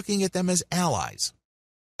 start looking at them as allies.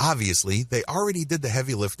 Obviously, they already did the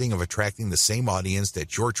heavy lifting of attracting the same audience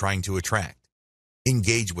that you're trying to attract.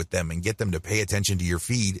 Engage with them and get them to pay attention to your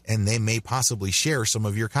feed, and they may possibly share some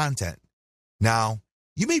of your content. Now,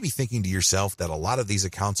 you may be thinking to yourself that a lot of these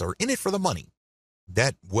accounts are in it for the money.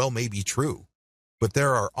 That well may be true, but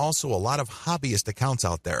there are also a lot of hobbyist accounts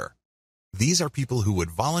out there. These are people who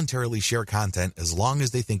would voluntarily share content as long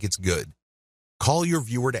as they think it's good. Call your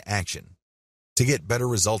viewer to action. To get better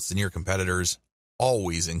results than your competitors,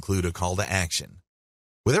 always include a call to action.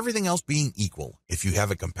 With everything else being equal, if you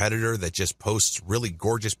have a competitor that just posts really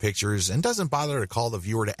gorgeous pictures and doesn't bother to call the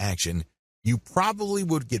viewer to action, you probably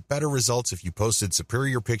would get better results if you posted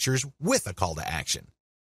superior pictures with a call to action.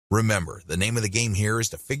 Remember, the name of the game here is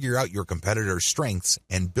to figure out your competitor's strengths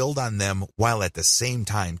and build on them while at the same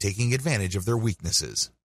time taking advantage of their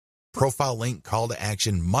weaknesses. Profile link call to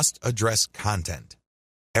action must address content.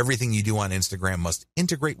 Everything you do on Instagram must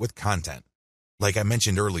integrate with content. Like I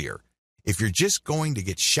mentioned earlier, if you're just going to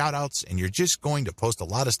get shout-outs and you're just going to post a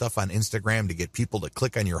lot of stuff on Instagram to get people to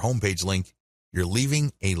click on your homepage link, you're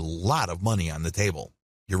leaving a lot of money on the table.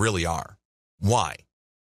 You really are. Why?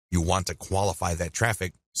 You want to qualify that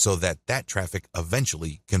traffic so that that traffic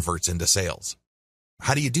eventually converts into sales.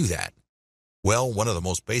 How do you do that? Well, one of the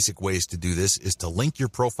most basic ways to do this is to link your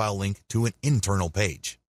profile link to an internal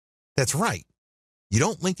page. That's right. You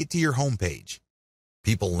don't link it to your homepage.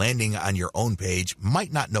 People landing on your own page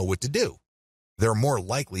might not know what to do. They're more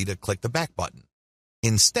likely to click the back button.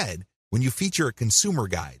 Instead, when you feature a consumer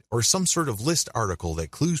guide or some sort of list article that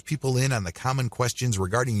clues people in on the common questions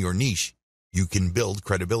regarding your niche, you can build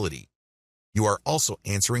credibility. You are also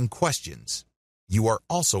answering questions. You are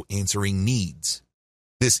also answering needs.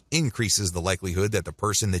 This increases the likelihood that the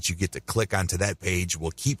person that you get to click onto that page will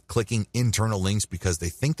keep clicking internal links because they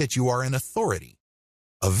think that you are an authority.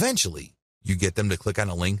 Eventually, you get them to click on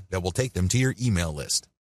a link that will take them to your email list.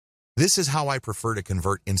 This is how I prefer to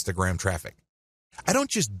convert Instagram traffic. I don't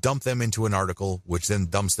just dump them into an article, which then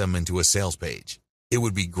dumps them into a sales page. It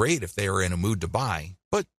would be great if they are in a mood to buy,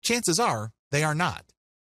 but chances are they are not.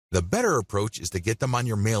 The better approach is to get them on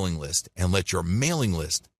your mailing list and let your mailing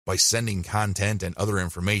list, by sending content and other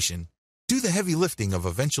information, do the heavy lifting of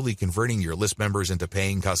eventually converting your list members into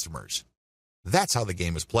paying customers. That's how the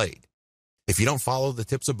game is played. If you don't follow the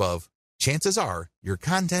tips above, chances are your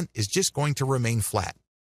content is just going to remain flat.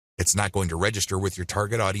 It's not going to register with your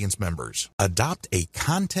target audience members. Adopt a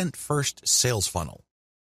content-first sales funnel.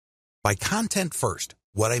 By content first,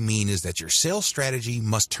 what I mean is that your sales strategy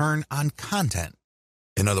must turn on content.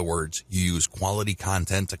 In other words, you use quality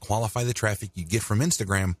content to qualify the traffic you get from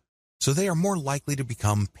Instagram so they are more likely to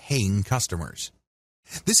become paying customers.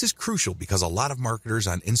 This is crucial because a lot of marketers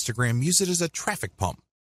on Instagram use it as a traffic pump.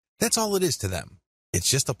 That's all it is to them. It's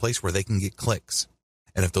just a place where they can get clicks.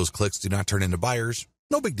 And if those clicks do not turn into buyers,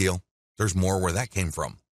 no big deal. There's more where that came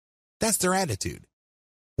from. That's their attitude.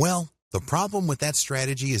 Well, the problem with that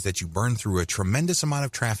strategy is that you burn through a tremendous amount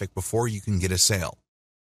of traffic before you can get a sale.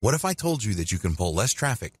 What if I told you that you can pull less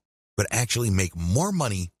traffic, but actually make more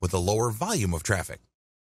money with a lower volume of traffic?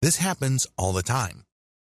 This happens all the time.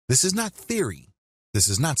 This is not theory. This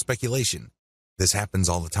is not speculation. This happens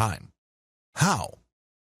all the time. How?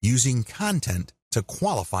 Using content to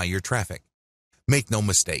qualify your traffic. Make no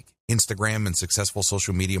mistake, Instagram and successful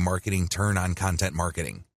social media marketing turn on content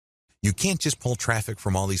marketing. You can't just pull traffic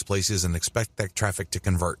from all these places and expect that traffic to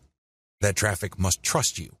convert. That traffic must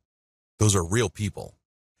trust you. Those are real people.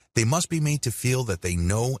 They must be made to feel that they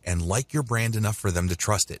know and like your brand enough for them to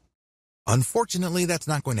trust it. Unfortunately, that's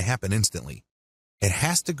not going to happen instantly. It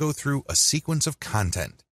has to go through a sequence of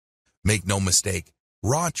content. Make no mistake,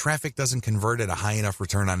 raw traffic doesn't convert at a high enough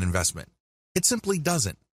return on investment. It simply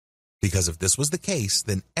doesn't. Because if this was the case,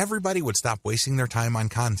 then everybody would stop wasting their time on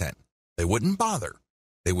content. They wouldn't bother.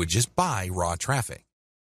 They would just buy raw traffic.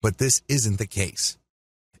 But this isn't the case.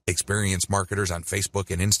 Experienced marketers on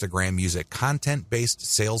Facebook and Instagram use a content-based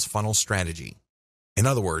sales funnel strategy. In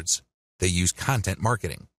other words, they use content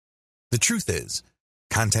marketing. The truth is,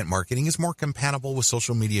 content marketing is more compatible with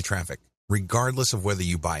social media traffic, regardless of whether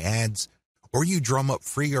you buy ads or you drum up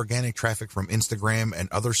free organic traffic from Instagram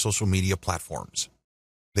and other social media platforms.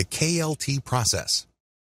 The KLT process.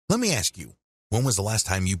 Let me ask you, when was the last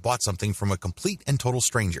time you bought something from a complete and total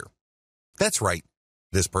stranger? That's right.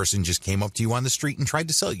 This person just came up to you on the street and tried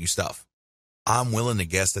to sell you stuff. I'm willing to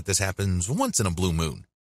guess that this happens once in a blue moon.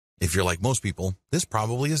 If you're like most people, this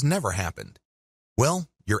probably has never happened. Well,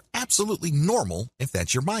 you're absolutely normal if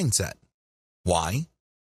that's your mindset. Why?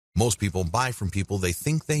 Most people buy from people they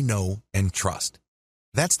think they know and trust.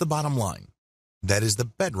 That's the bottom line. That is the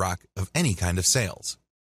bedrock of any kind of sales.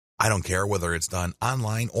 I don't care whether it's done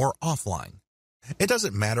online or offline. It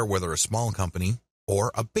doesn't matter whether a small company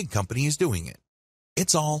or a big company is doing it.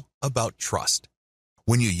 It's all about trust.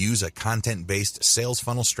 When you use a content-based sales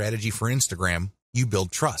funnel strategy for Instagram, you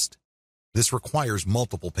build trust. This requires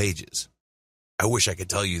multiple pages. I wish I could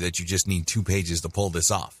tell you that you just need 2 pages to pull this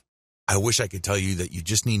off. I wish I could tell you that you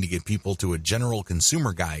just need to get people to a general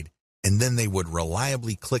consumer guide and then they would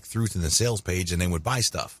reliably click through to the sales page and they would buy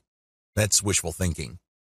stuff. That's wishful thinking.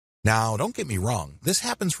 Now, don't get me wrong, this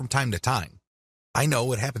happens from time to time. I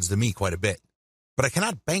know it happens to me quite a bit, but I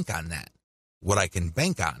cannot bank on that. What I can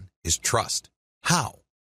bank on is trust. How?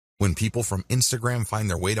 When people from Instagram find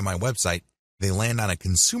their way to my website, they land on a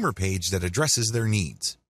consumer page that addresses their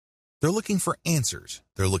needs. They're looking for answers.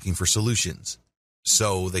 They're looking for solutions.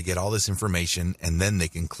 So they get all this information and then they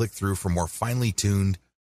can click through for more finely tuned,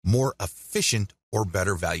 more efficient, or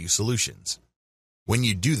better value solutions. When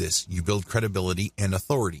you do this, you build credibility and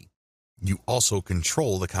authority. You also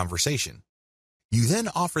control the conversation. You then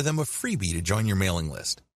offer them a freebie to join your mailing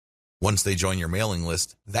list. Once they join your mailing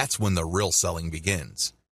list, that's when the real selling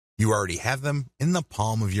begins. You already have them in the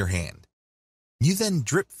palm of your hand. You then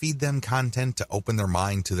drip feed them content to open their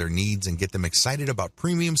mind to their needs and get them excited about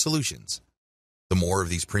premium solutions. The more of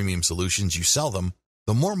these premium solutions you sell them,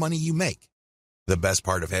 the more money you make. The best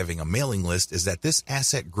part of having a mailing list is that this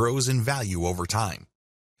asset grows in value over time.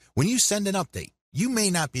 When you send an update, you may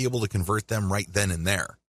not be able to convert them right then and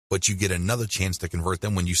there, but you get another chance to convert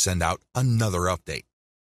them when you send out another update.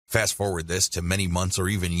 Fast forward this to many months or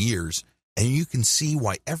even years, and you can see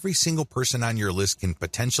why every single person on your list can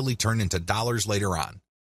potentially turn into dollars later on.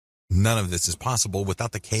 None of this is possible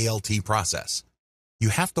without the KLT process. You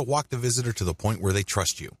have to walk the visitor to the point where they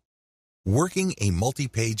trust you. Working a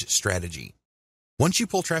multi-page strategy. Once you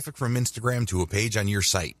pull traffic from Instagram to a page on your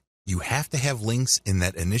site, you have to have links in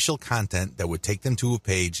that initial content that would take them to a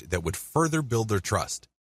page that would further build their trust.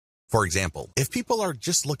 For example, if people are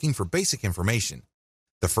just looking for basic information,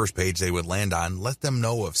 the first page they would land on let them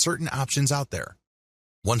know of certain options out there.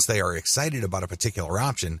 Once they are excited about a particular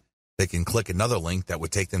option, they can click another link that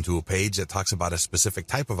would take them to a page that talks about a specific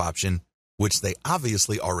type of option, which they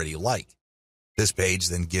obviously already like. This page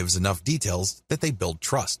then gives enough details that they build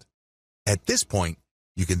trust. At this point,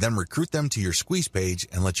 you can then recruit them to your squeeze page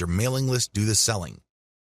and let your mailing list do the selling.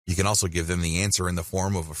 You can also give them the answer in the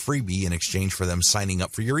form of a freebie in exchange for them signing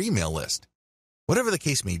up for your email list. Whatever the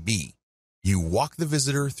case may be, you walk the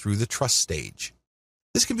visitor through the trust stage.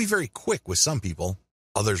 This can be very quick with some people,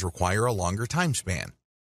 others require a longer time span.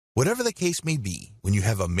 Whatever the case may be, when you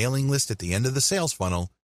have a mailing list at the end of the sales funnel,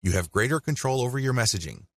 you have greater control over your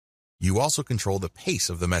messaging. You also control the pace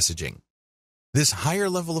of the messaging. This higher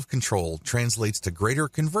level of control translates to greater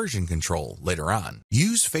conversion control later on.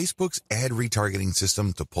 Use Facebook's ad retargeting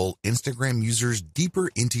system to pull Instagram users deeper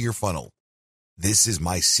into your funnel. This is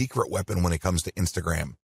my secret weapon when it comes to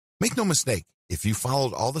Instagram. Make no mistake, if you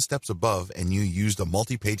followed all the steps above and you used a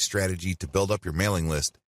multi-page strategy to build up your mailing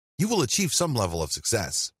list, you will achieve some level of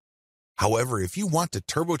success. However, if you want to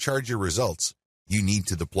turbocharge your results, you need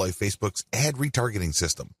to deploy Facebook's ad retargeting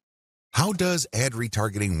system. How does ad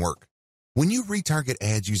retargeting work? When you retarget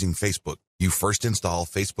ads using Facebook, you first install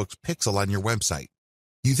Facebook's pixel on your website.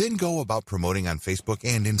 You then go about promoting on Facebook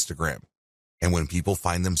and Instagram. And when people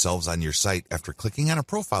find themselves on your site after clicking on a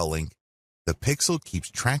profile link, the pixel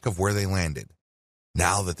keeps track of where they landed.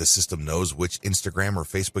 Now that the system knows which Instagram or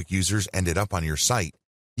Facebook users ended up on your site,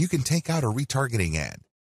 you can take out a retargeting ad.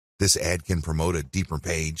 This ad can promote a deeper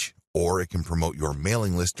page, or it can promote your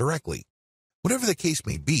mailing list directly. Whatever the case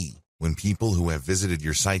may be, when people who have visited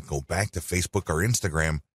your site go back to Facebook or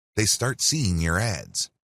Instagram, they start seeing your ads.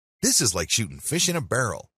 This is like shooting fish in a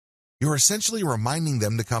barrel. You're essentially reminding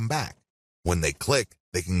them to come back. When they click,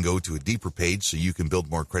 they can go to a deeper page so you can build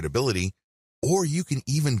more credibility, or you can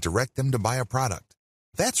even direct them to buy a product.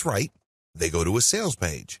 That's right, they go to a sales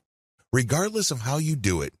page. Regardless of how you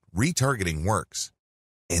do it, retargeting works.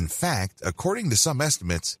 In fact, according to some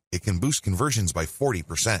estimates, it can boost conversions by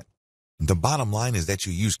 40%. The bottom line is that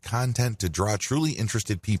you use content to draw truly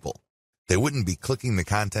interested people. They wouldn't be clicking the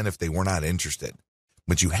content if they were not interested.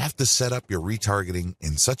 But you have to set up your retargeting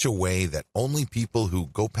in such a way that only people who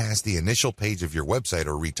go past the initial page of your website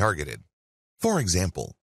are retargeted. For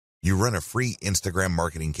example, you run a free Instagram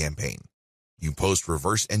marketing campaign. You post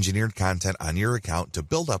reverse-engineered content on your account to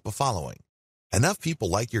build up a following. Enough people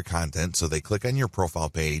like your content so they click on your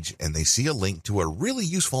profile page and they see a link to a really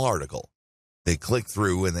useful article. They click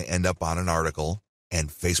through and they end up on an article, and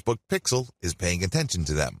Facebook Pixel is paying attention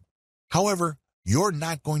to them. However, you're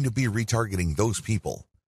not going to be retargeting those people.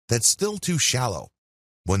 That's still too shallow.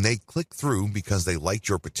 When they click through because they liked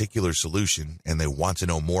your particular solution and they want to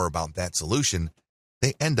know more about that solution,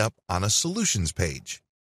 they end up on a solutions page.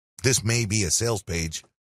 This may be a sales page,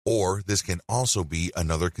 or this can also be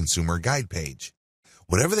another consumer guide page.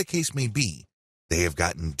 Whatever the case may be, they have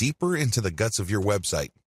gotten deeper into the guts of your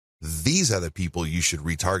website. These are the people you should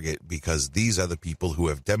retarget because these are the people who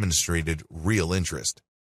have demonstrated real interest.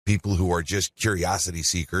 People who are just curiosity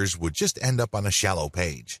seekers would just end up on a shallow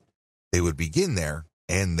page. They would begin there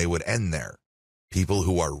and they would end there. People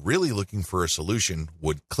who are really looking for a solution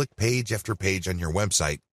would click page after page on your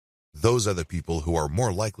website. Those are the people who are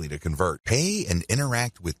more likely to convert. Pay and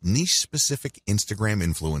interact with niche-specific Instagram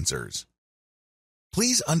influencers.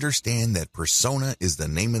 Please understand that persona is the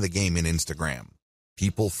name of the game in Instagram.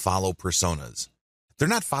 People follow personas. They're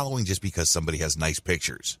not following just because somebody has nice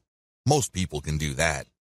pictures. Most people can do that.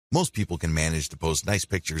 Most people can manage to post nice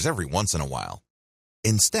pictures every once in a while.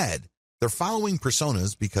 Instead, they're following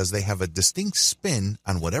personas because they have a distinct spin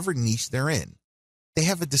on whatever niche they're in. They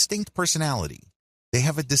have a distinct personality. They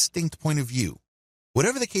have a distinct point of view.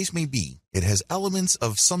 Whatever the case may be, it has elements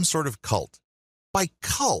of some sort of cult. By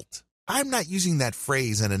cult, I'm not using that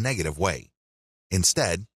phrase in a negative way.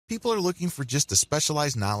 Instead, people are looking for just a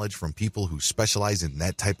specialized knowledge from people who specialize in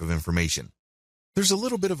that type of information. There's a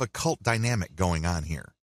little bit of a cult dynamic going on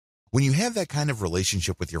here. When you have that kind of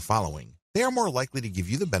relationship with your following, they are more likely to give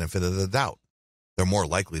you the benefit of the doubt. They're more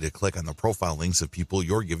likely to click on the profile links of people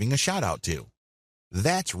you're giving a shout out to.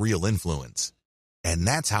 That's real influence. And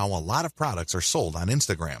that's how a lot of products are sold on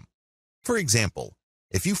Instagram. For example,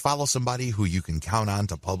 if you follow somebody who you can count on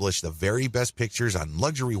to publish the very best pictures on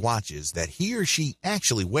luxury watches that he or she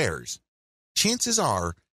actually wears, chances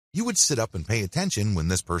are you would sit up and pay attention when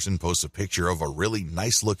this person posts a picture of a really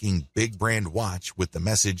nice-looking big brand watch with the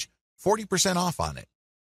message 40% off on it.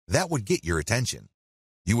 That would get your attention.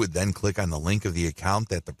 You would then click on the link of the account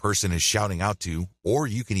that the person is shouting out to, or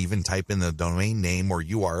you can even type in the domain name or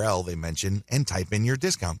URL they mention and type in your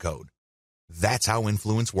discount code. That's how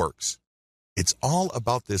influence works. It's all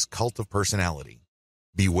about this cult of personality.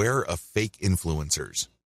 Beware of fake influencers.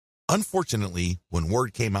 Unfortunately, when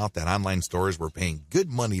word came out that online stores were paying good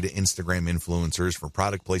money to Instagram influencers for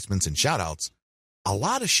product placements and shoutouts, a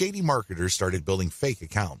lot of shady marketers started building fake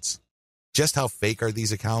accounts. Just how fake are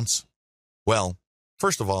these accounts? Well,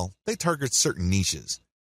 first of all, they target certain niches.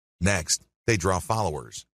 Next, they draw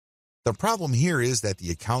followers. The problem here is that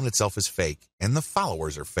the account itself is fake and the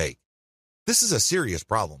followers are fake. This is a serious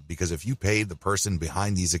problem because if you paid the person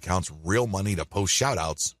behind these accounts real money to post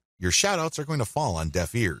shoutouts, your shoutouts are going to fall on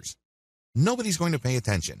deaf ears. Nobody's going to pay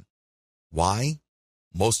attention. Why?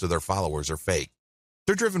 Most of their followers are fake.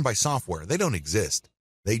 They're driven by software. They don't exist.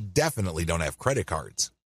 They definitely don't have credit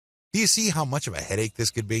cards. Do you see how much of a headache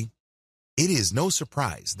this could be? It is no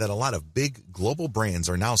surprise that a lot of big global brands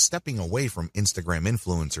are now stepping away from Instagram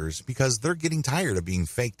influencers because they're getting tired of being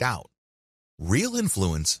faked out. Real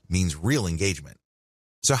influence means real engagement.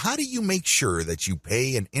 So how do you make sure that you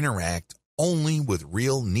pay and interact only with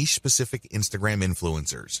real niche-specific Instagram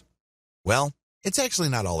influencers? Well, it's actually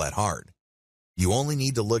not all that hard. You only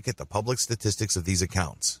need to look at the public statistics of these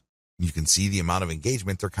accounts. You can see the amount of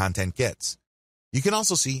engagement their content gets. You can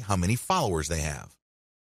also see how many followers they have.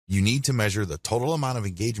 You need to measure the total amount of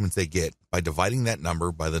engagements they get by dividing that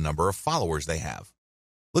number by the number of followers they have.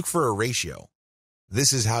 Look for a ratio.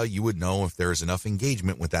 This is how you would know if there is enough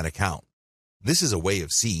engagement with that account. This is a way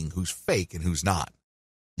of seeing who's fake and who's not.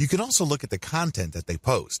 You can also look at the content that they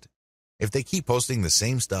post. If they keep posting the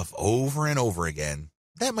same stuff over and over again,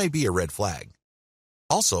 that might be a red flag.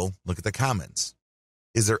 Also, look at the comments.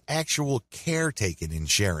 Is there actual care taken in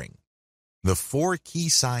sharing? The 4 key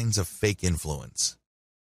signs of fake influence.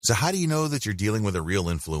 So how do you know that you're dealing with a real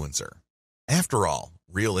influencer? After all,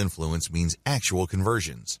 real influence means actual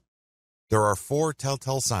conversions. There are 4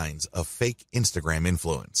 telltale signs of fake Instagram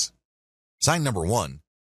influence. Sign number 1,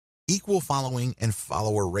 equal following and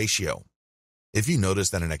follower ratio. If you notice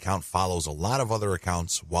that an account follows a lot of other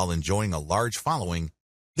accounts while enjoying a large following,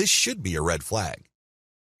 this should be a red flag.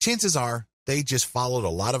 Chances are they just followed a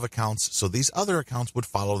lot of accounts, so these other accounts would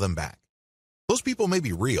follow them back. Those people may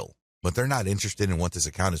be real, but they're not interested in what this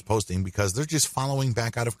account is posting because they're just following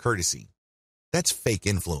back out of courtesy. That's fake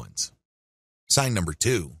influence. Sign number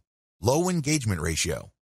 2, low engagement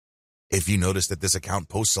ratio. If you notice that this account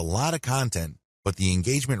posts a lot of content, but the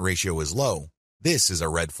engagement ratio is low, this is a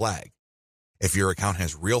red flag. If your account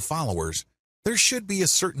has real followers, there should be a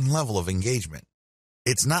certain level of engagement.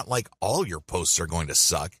 It's not like all your posts are going to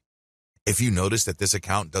suck. If you notice that this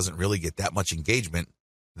account doesn't really get that much engagement,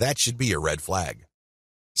 that should be a red flag.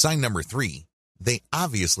 Sign number 3, they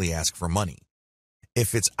obviously ask for money.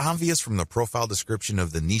 If it's obvious from the profile description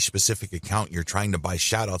of the niche-specific account you're trying to buy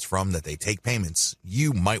shoutouts from that they take payments,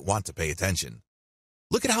 you might want to pay attention.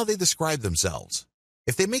 Look at how they describe themselves.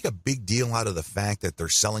 If they make a big deal out of the fact that they're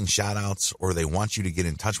selling shoutouts or they want you to get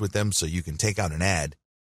in touch with them so you can take out an ad,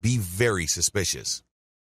 be very suspicious.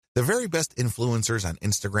 The very best influencers on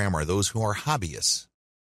Instagram are those who are hobbyists.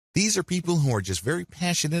 These are people who are just very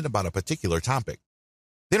passionate about a particular topic.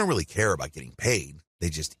 They don't really care about getting paid. They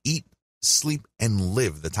just eat, sleep, and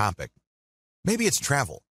live the topic. Maybe it's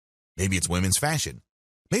travel. Maybe it's women's fashion.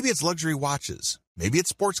 Maybe it's luxury watches. Maybe it's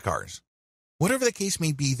sports cars. Whatever the case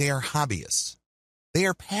may be, they are hobbyists. They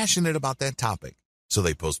are passionate about that topic, so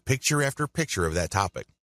they post picture after picture of that topic.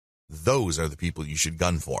 Those are the people you should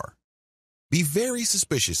gun for. Be very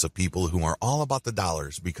suspicious of people who are all about the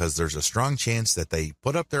dollars because there's a strong chance that they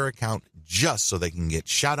put up their account just so they can get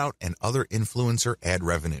shout-out and other influencer ad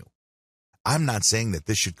revenue. I'm not saying that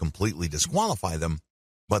this should completely disqualify them,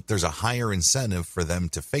 but there's a higher incentive for them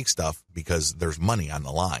to fake stuff because there's money on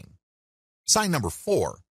the line. Sign number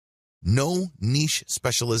 4, no niche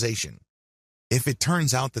specialization. If it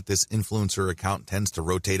turns out that this influencer account tends to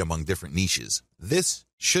rotate among different niches, this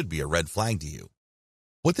should be a red flag to you.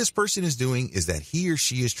 What this person is doing is that he or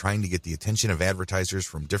she is trying to get the attention of advertisers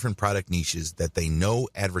from different product niches that they know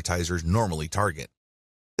advertisers normally target.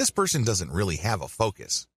 This person doesn't really have a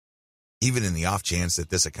focus. Even in the off chance that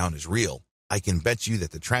this account is real, I can bet you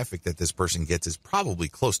that the traffic that this person gets is probably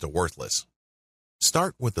close to worthless.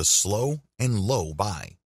 Start with a slow and low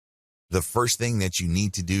buy. The first thing that you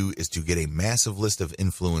need to do is to get a massive list of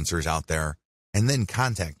influencers out there and then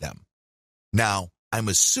contact them. Now, I'm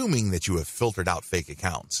assuming that you have filtered out fake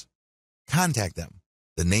accounts. Contact them.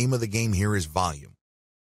 The name of the game here is volume.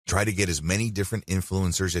 Try to get as many different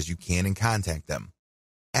influencers as you can and contact them.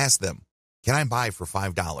 Ask them, can I buy for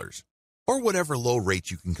 $5? Or whatever low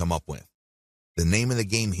rate you can come up with. The name of the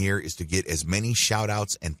game here is to get as many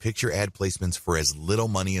shout-outs and picture ad placements for as little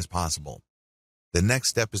money as possible. The next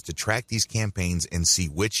step is to track these campaigns and see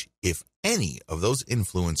which, if any, of those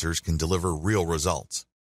influencers can deliver real results.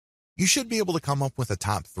 You should be able to come up with a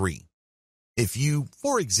top 3. If you,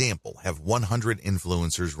 for example, have 100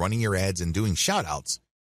 influencers running your ads and doing shout-outs,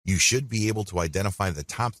 you should be able to identify the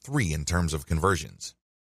top 3 in terms of conversions.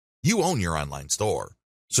 You own your online store,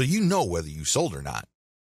 so you know whether you sold or not.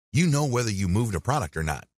 You know whether you moved a product or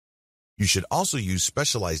not. You should also use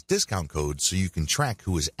specialized discount codes so you can track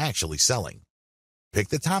who is actually selling. Pick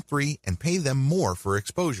the top 3 and pay them more for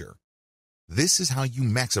exposure. This is how you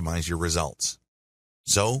maximize your results.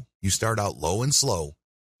 So, you start out low and slow,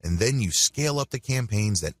 and then you scale up the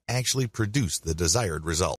campaigns that actually produce the desired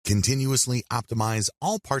result. Continuously optimize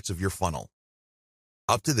all parts of your funnel.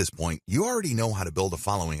 Up to this point, you already know how to build a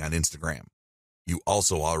following on Instagram. You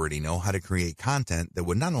also already know how to create content that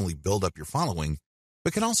would not only build up your following,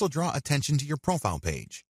 but can also draw attention to your profile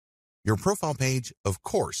page. Your profile page, of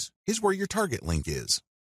course, is where your target link is.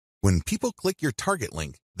 When people click your target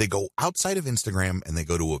link, they go outside of Instagram and they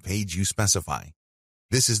go to a page you specify.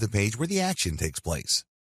 This is the page where the action takes place.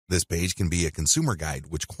 This page can be a consumer guide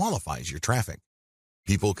which qualifies your traffic.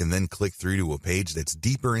 People can then click through to a page that's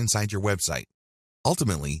deeper inside your website.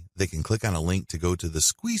 Ultimately, they can click on a link to go to the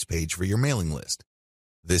squeeze page for your mailing list.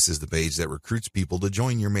 This is the page that recruits people to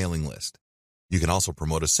join your mailing list. You can also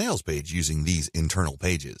promote a sales page using these internal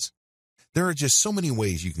pages. There are just so many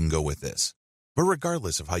ways you can go with this. But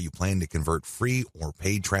regardless of how you plan to convert free or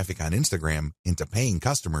paid traffic on Instagram into paying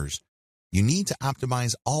customers, you need to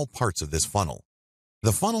optimize all parts of this funnel.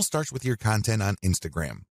 The funnel starts with your content on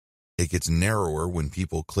Instagram. It gets narrower when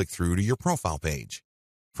people click through to your profile page.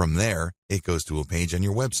 From there, it goes to a page on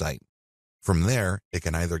your website. From there, it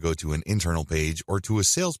can either go to an internal page or to a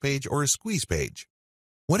sales page or a squeeze page.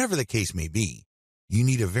 Whatever the case may be, you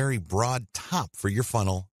need a very broad top for your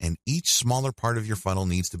funnel, and each smaller part of your funnel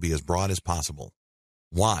needs to be as broad as possible.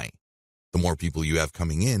 Why? The more people you have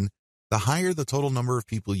coming in, the higher the total number of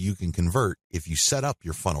people you can convert if you set up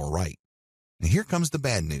your funnel right. And here comes the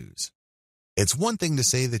bad news. It's one thing to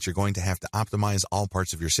say that you're going to have to optimize all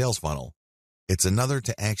parts of your sales funnel. It's another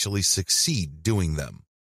to actually succeed doing them.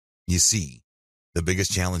 You see, the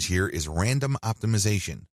biggest challenge here is random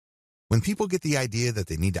optimization. When people get the idea that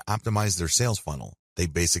they need to optimize their sales funnel, they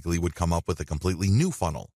basically would come up with a completely new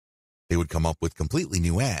funnel. They would come up with completely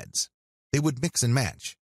new ads. They would mix and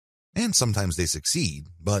match. And sometimes they succeed,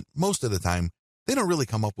 but most of the time, they don't really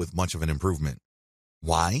come up with much of an improvement.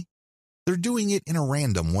 Why? They're doing it in a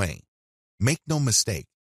random way. Make no mistake,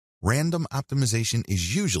 random optimization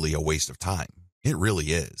is usually a waste of time. It really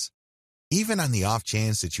is. Even on the off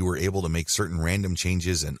chance that you were able to make certain random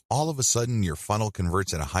changes and all of a sudden your funnel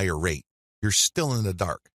converts at a higher rate, you're still in the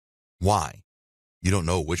dark. Why? You don't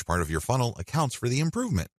know which part of your funnel accounts for the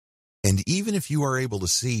improvement. And even if you are able to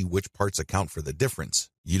see which parts account for the difference,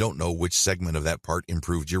 you don't know which segment of that part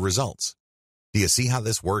improved your results. Do you see how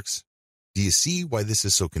this works? Do you see why this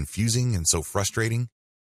is so confusing and so frustrating?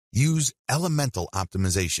 Use elemental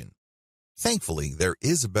optimization. Thankfully, there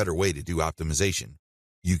is a better way to do optimization.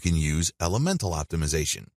 You can use elemental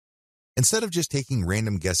optimization. Instead of just taking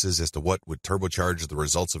random guesses as to what would turbocharge the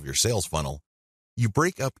results of your sales funnel, you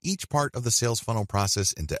break up each part of the sales funnel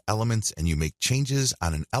process into elements and you make changes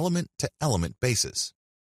on an element-to-element basis.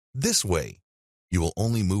 This way, you will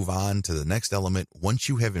only move on to the next element once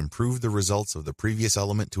you have improved the results of the previous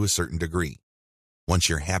element to a certain degree. Once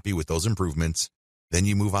you're happy with those improvements, then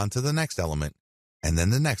you move on to the next element, and then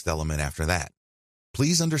the next element after that.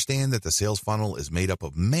 Please understand that the sales funnel is made up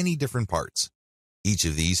of many different parts. Each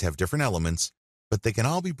of these have different elements, but they can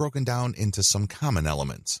all be broken down into some common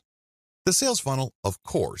elements. The sales funnel, of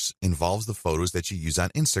course, involves the photos that you use on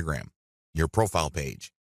Instagram, your profile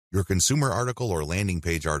page, your consumer article or landing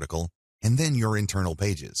page article, and then your internal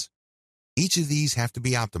pages. Each of these have to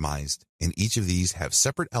be optimized, and each of these have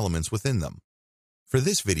separate elements within them. For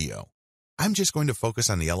this video, I'm just going to focus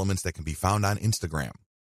on the elements that can be found on Instagram.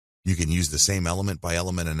 You can use the same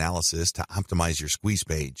element-by-element analysis to optimize your squeeze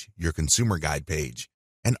page, your consumer guide page,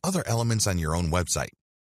 and other elements on your own website.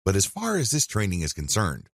 But as far as this training is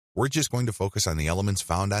concerned, we're just going to focus on the elements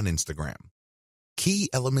found on Instagram. Key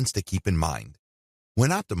elements to keep in mind. When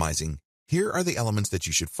optimizing, here are the elements that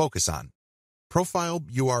you should focus on. Profile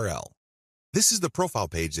URL. This is the profile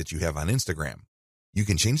page that you have on Instagram. You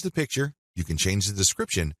can change the picture, you can change the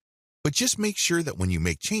description, but just make sure that when you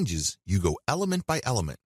make changes, you go element by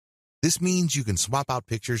element. This means you can swap out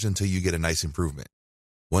pictures until you get a nice improvement.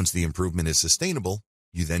 Once the improvement is sustainable,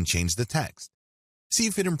 you then change the text. See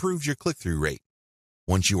if it improves your click-through rate.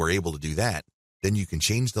 Once you are able to do that, then you can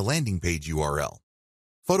change the landing page URL.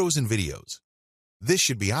 Photos and videos. This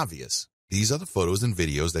should be obvious. These are the photos and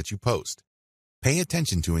videos that you post. Pay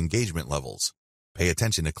attention to engagement levels. Pay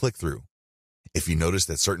attention to click-through. If you notice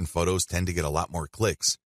that certain photos tend to get a lot more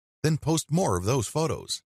clicks, then post more of those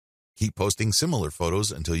photos. Keep posting similar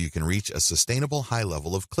photos until you can reach a sustainable high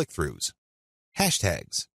level of click-throughs.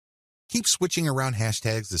 Hashtags. Keep switching around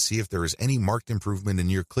hashtags to see if there is any marked improvement in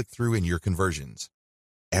your click-through and your conversions.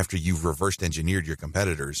 After you've reversed engineered your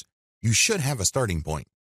competitors, you should have a starting point.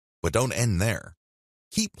 But don't end there.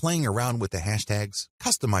 Keep playing around with the hashtags,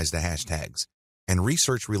 customize the hashtags, and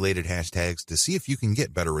research related hashtags to see if you can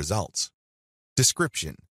get better results.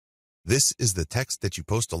 Description. This is the text that you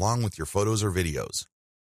post along with your photos or videos.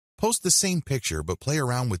 Post the same picture but play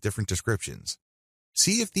around with different descriptions.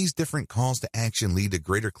 See if these different calls to action lead to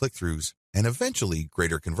greater click-throughs and eventually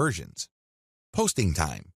greater conversions. Posting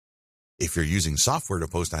time. If you're using software to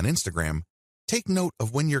post on Instagram, take note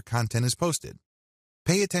of when your content is posted.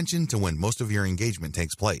 Pay attention to when most of your engagement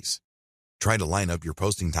takes place. Try to line up your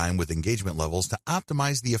posting time with engagement levels to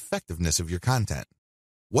optimize the effectiveness of your content.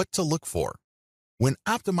 What to look for. When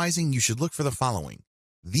optimizing, you should look for the following.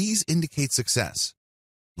 These indicate success.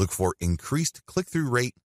 Look for increased click-through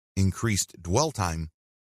rate, increased dwell time,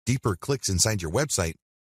 deeper clicks inside your website,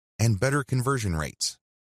 and better conversion rates.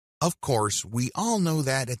 Of course, we all know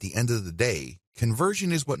that at the end of the day,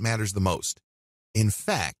 conversion is what matters the most. In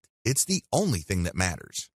fact, it's the only thing that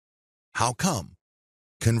matters. How come?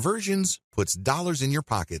 Conversions puts dollars in your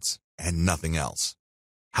pockets and nothing else.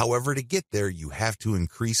 However, to get there, you have to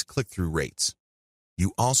increase click-through rates.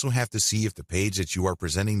 You also have to see if the page that you are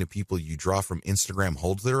presenting to people you draw from Instagram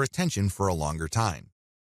holds their attention for a longer time.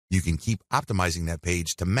 You can keep optimizing that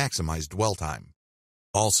page to maximize dwell time.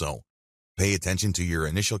 Also, pay attention to your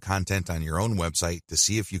initial content on your own website to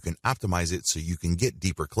see if you can optimize it so you can get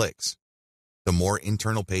deeper clicks. The more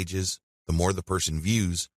internal pages, the more the person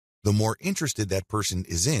views, the more interested that person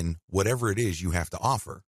is in whatever it is you have to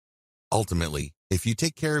offer. Ultimately, if you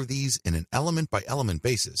take care of these in an element-by-element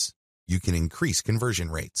basis, you can increase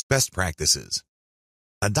conversion rates. Best practices.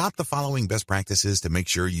 Adopt the following best practices to make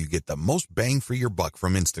sure you get the most bang for your buck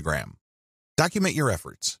from Instagram. Document your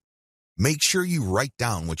efforts. Make sure you write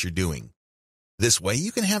down what you're doing. This way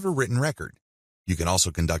you can have a written record. You can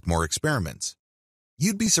also conduct more experiments.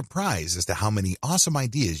 You'd be surprised as to how many awesome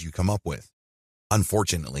ideas you come up with.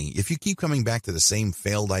 Unfortunately, if you keep coming back to the same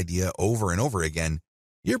failed idea over and over again,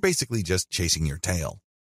 you're basically just chasing your tail.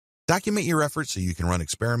 Document your efforts so you can run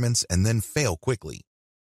experiments and then fail quickly.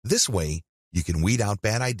 This way, you can weed out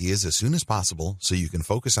bad ideas as soon as possible so you can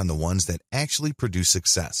focus on the ones that actually produce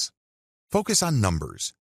success. Focus on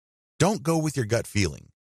numbers. Don't go with your gut feeling.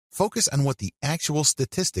 Focus on what the actual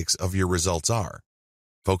statistics of your results are.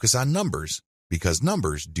 Focus on numbers because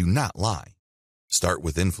numbers do not lie. Start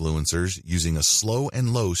with influencers using a slow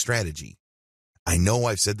and low strategy. I know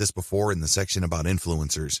I've said this before in the section about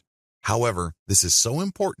influencers. However, this is so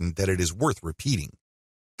important that it is worth repeating.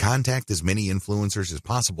 Contact as many influencers as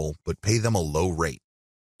possible, but pay them a low rate.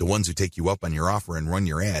 The ones who take you up on your offer and run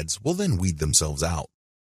your ads will then weed themselves out.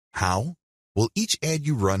 How? Well, each ad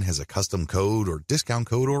you run has a custom code or discount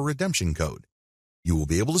code or redemption code. You will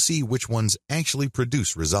be able to see which ones actually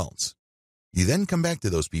produce results. You then come back to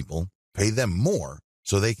those people, pay them more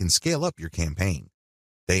so they can scale up your campaign.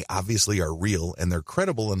 They obviously are real and they're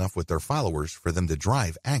credible enough with their followers for them to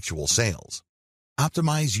drive actual sales.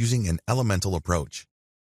 Optimize using an elemental approach.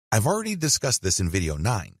 I've already discussed this in video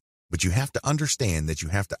 9, but you have to understand that you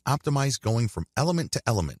have to optimize going from element to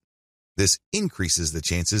element. This increases the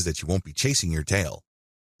chances that you won't be chasing your tail.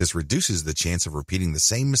 This reduces the chance of repeating the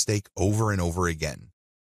same mistake over and over again.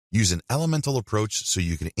 Use an elemental approach so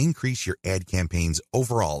you can increase your ad campaign's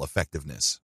overall effectiveness.